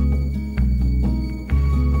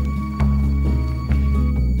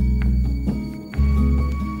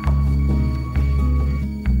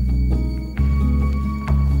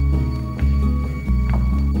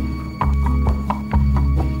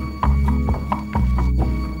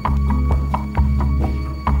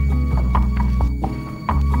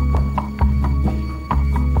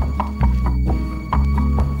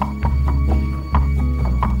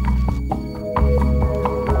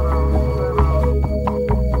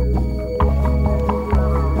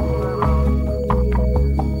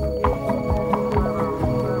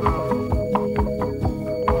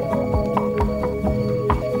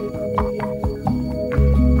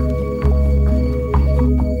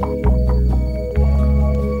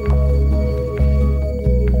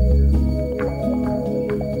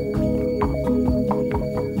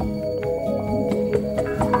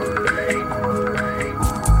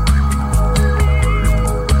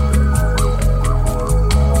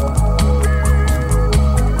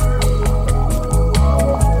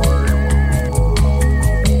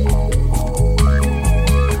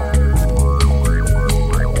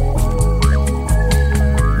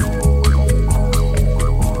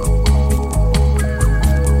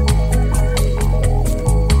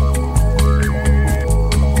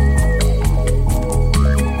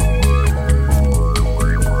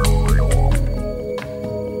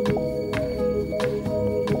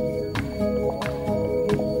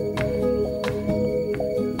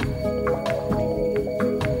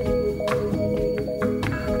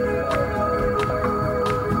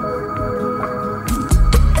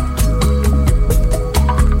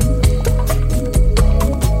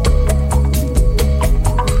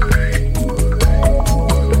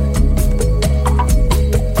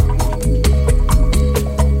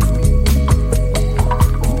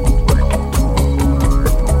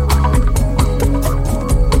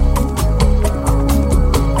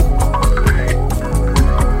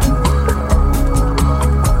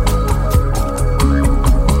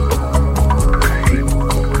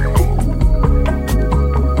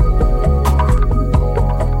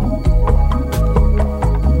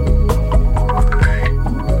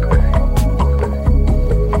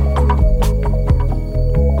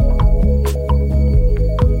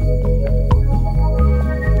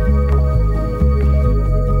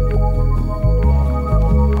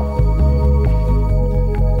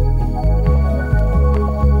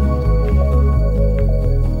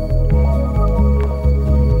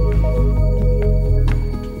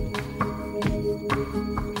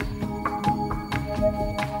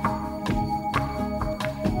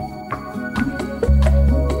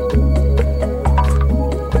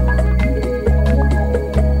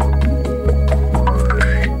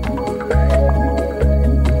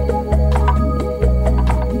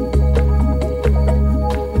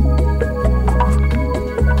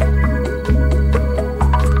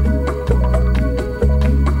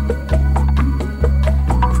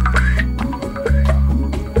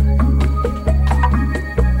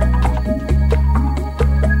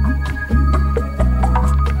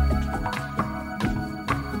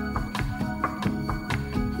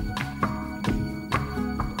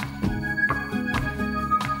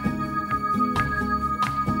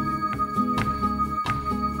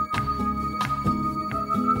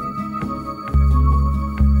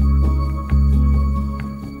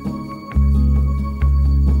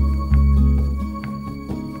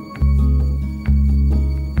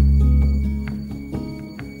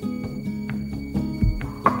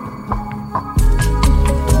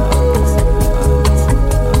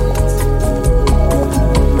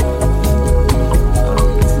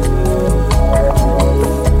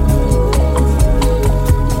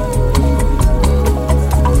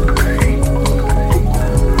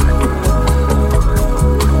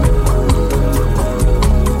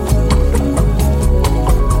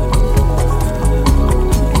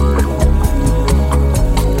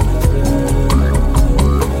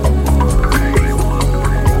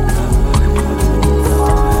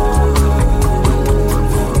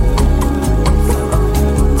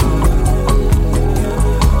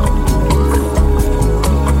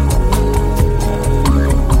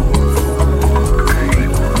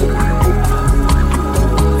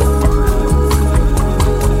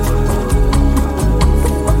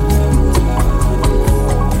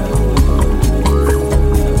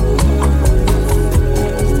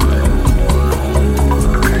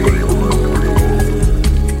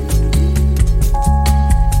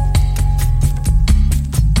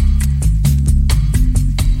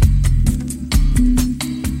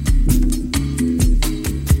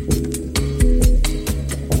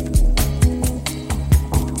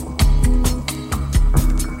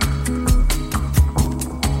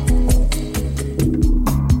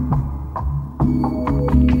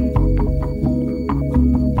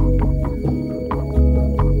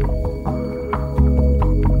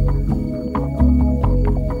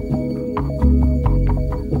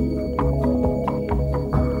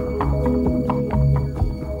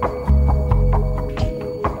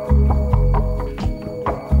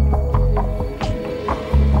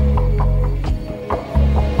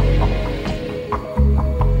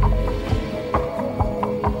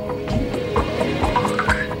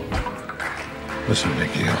 Listen,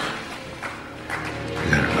 Nick, you got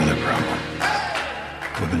another problem.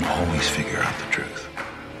 Women always figure out the truth.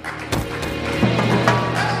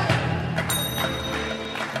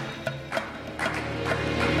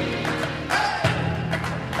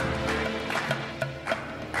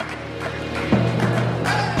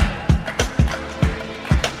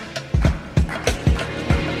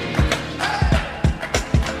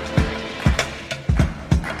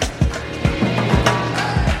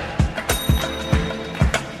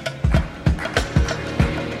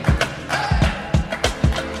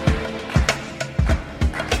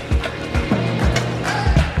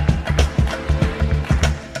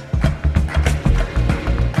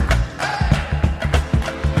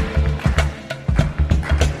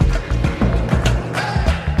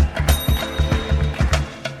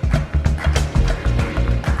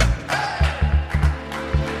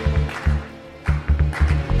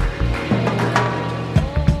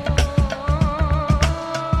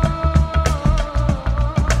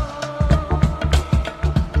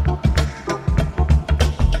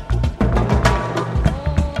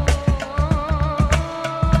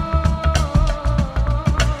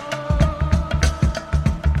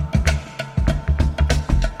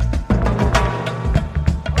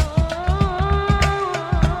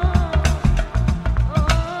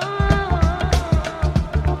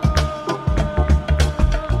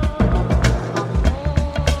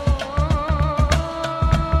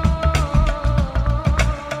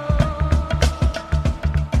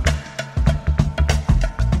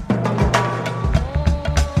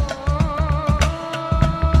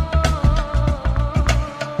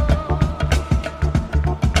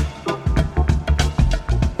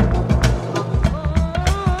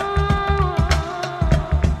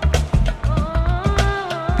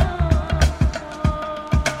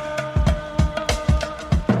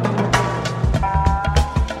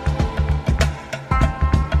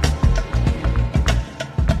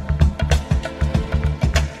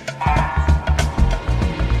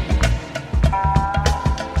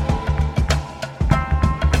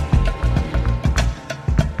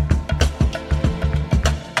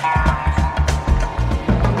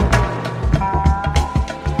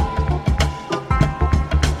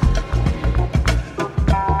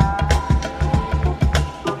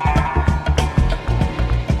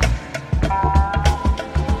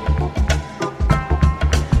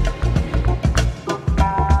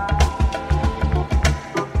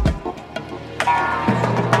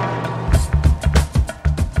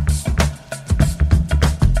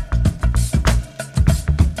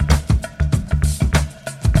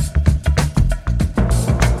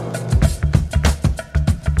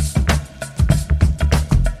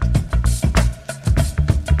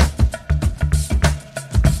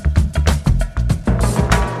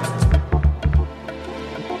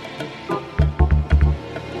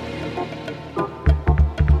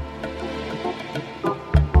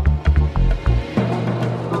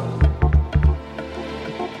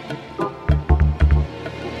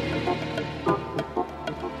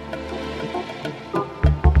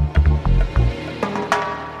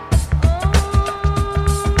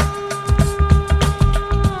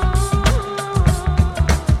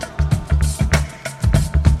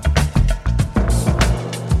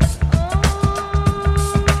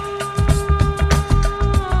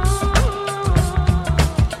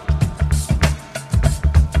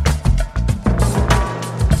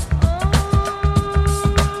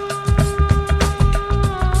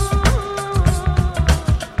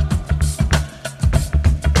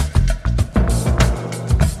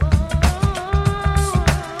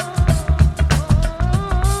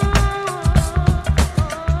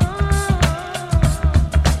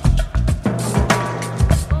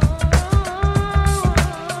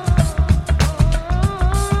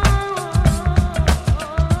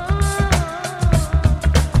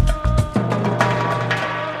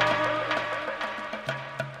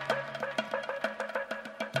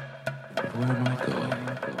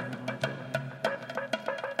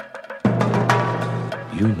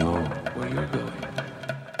 You know where you're going.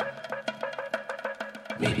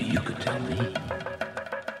 Maybe you could tell me,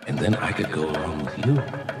 and then I could go along with you.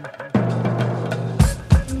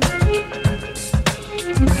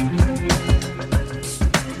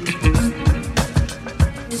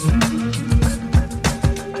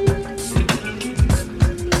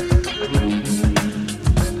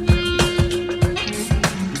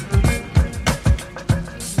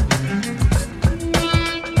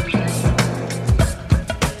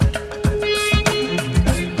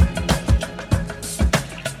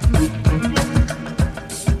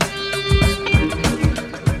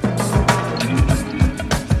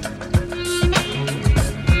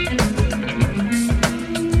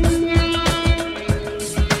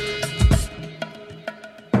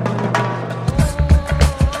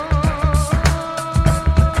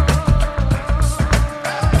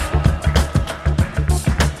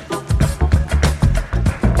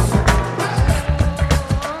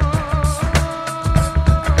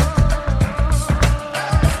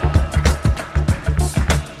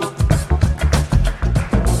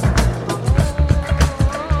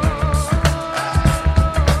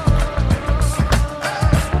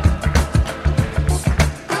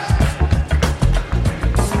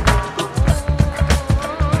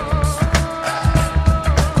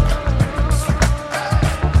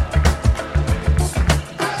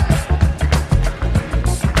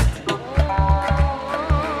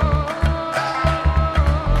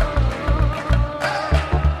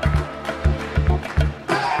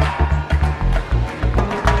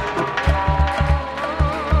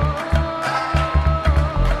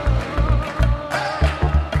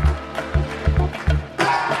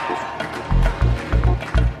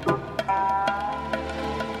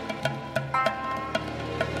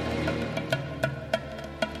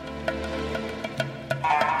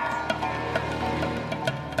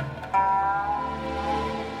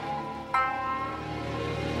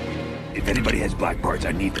 If anybody has black parts,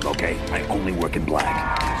 I need them, okay? I only work in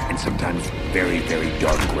black. And sometimes very, very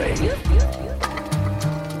dark gray.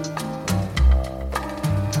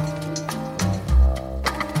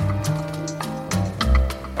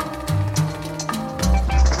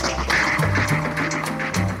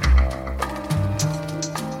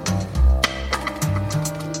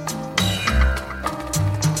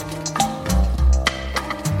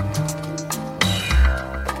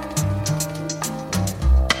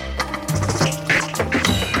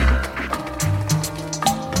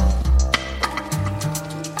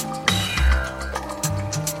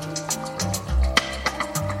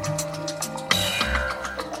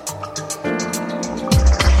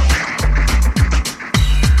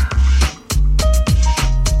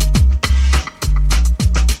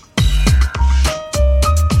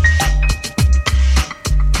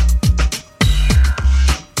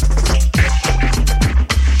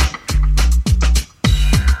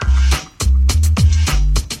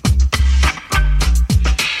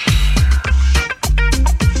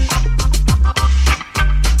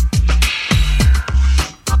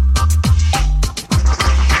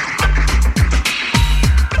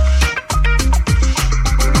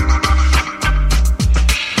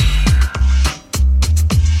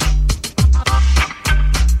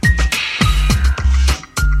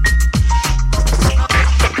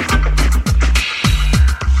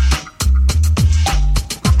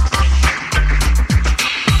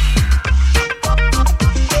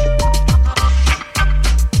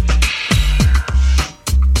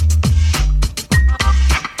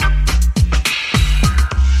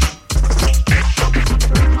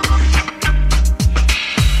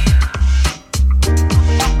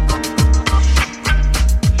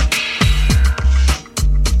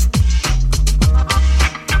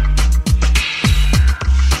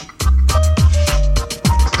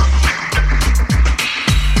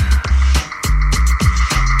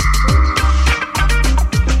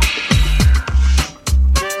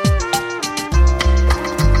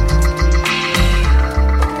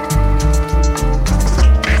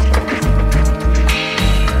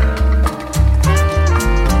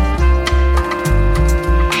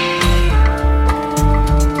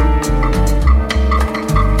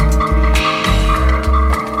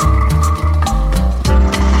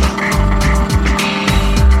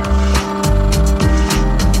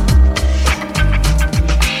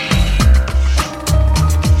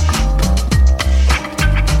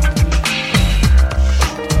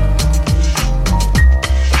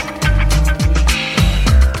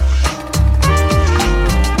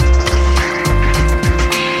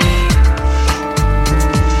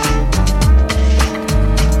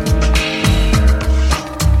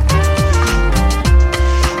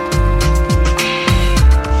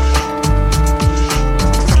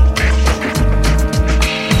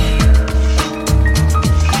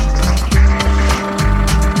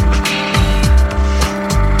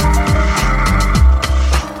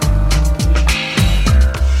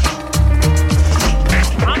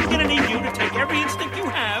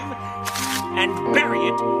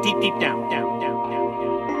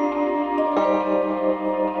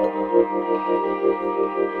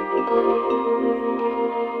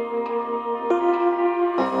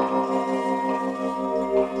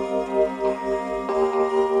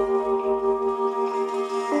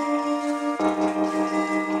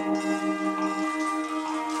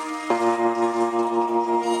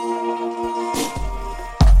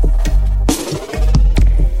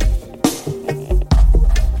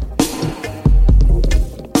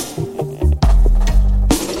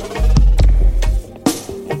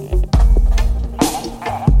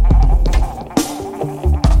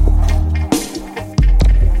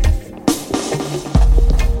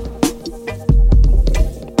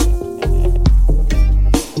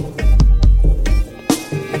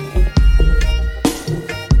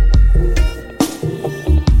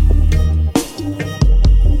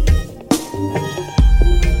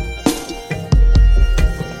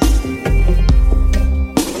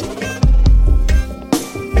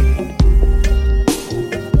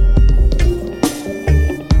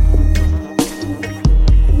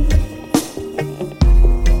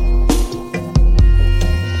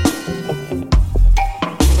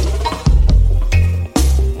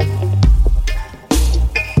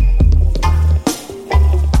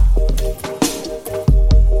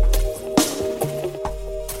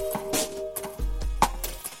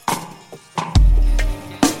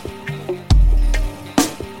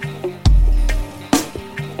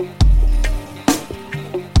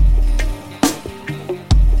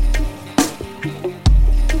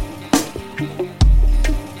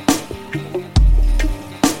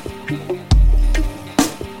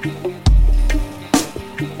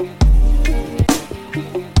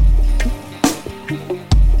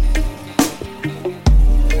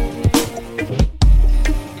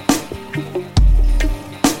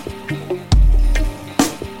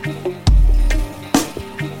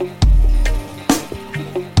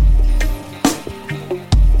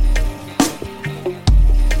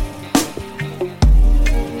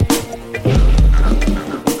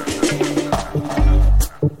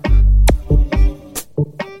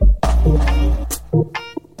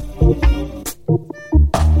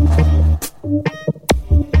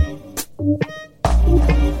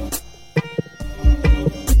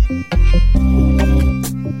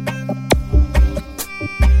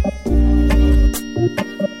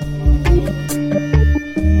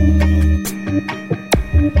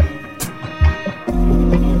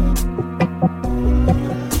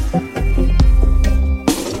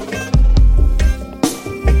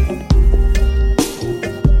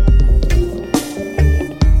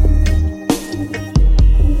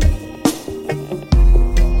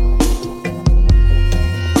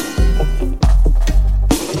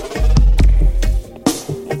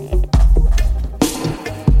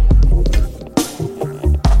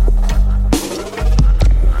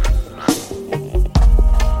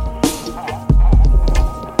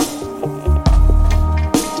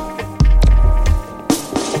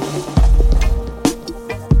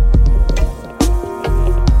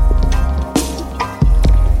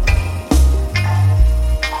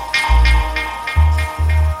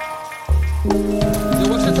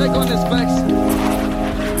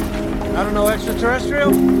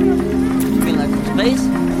 extraterrestrial? You mean like from space?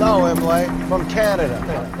 No, Emily, from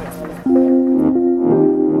Canada.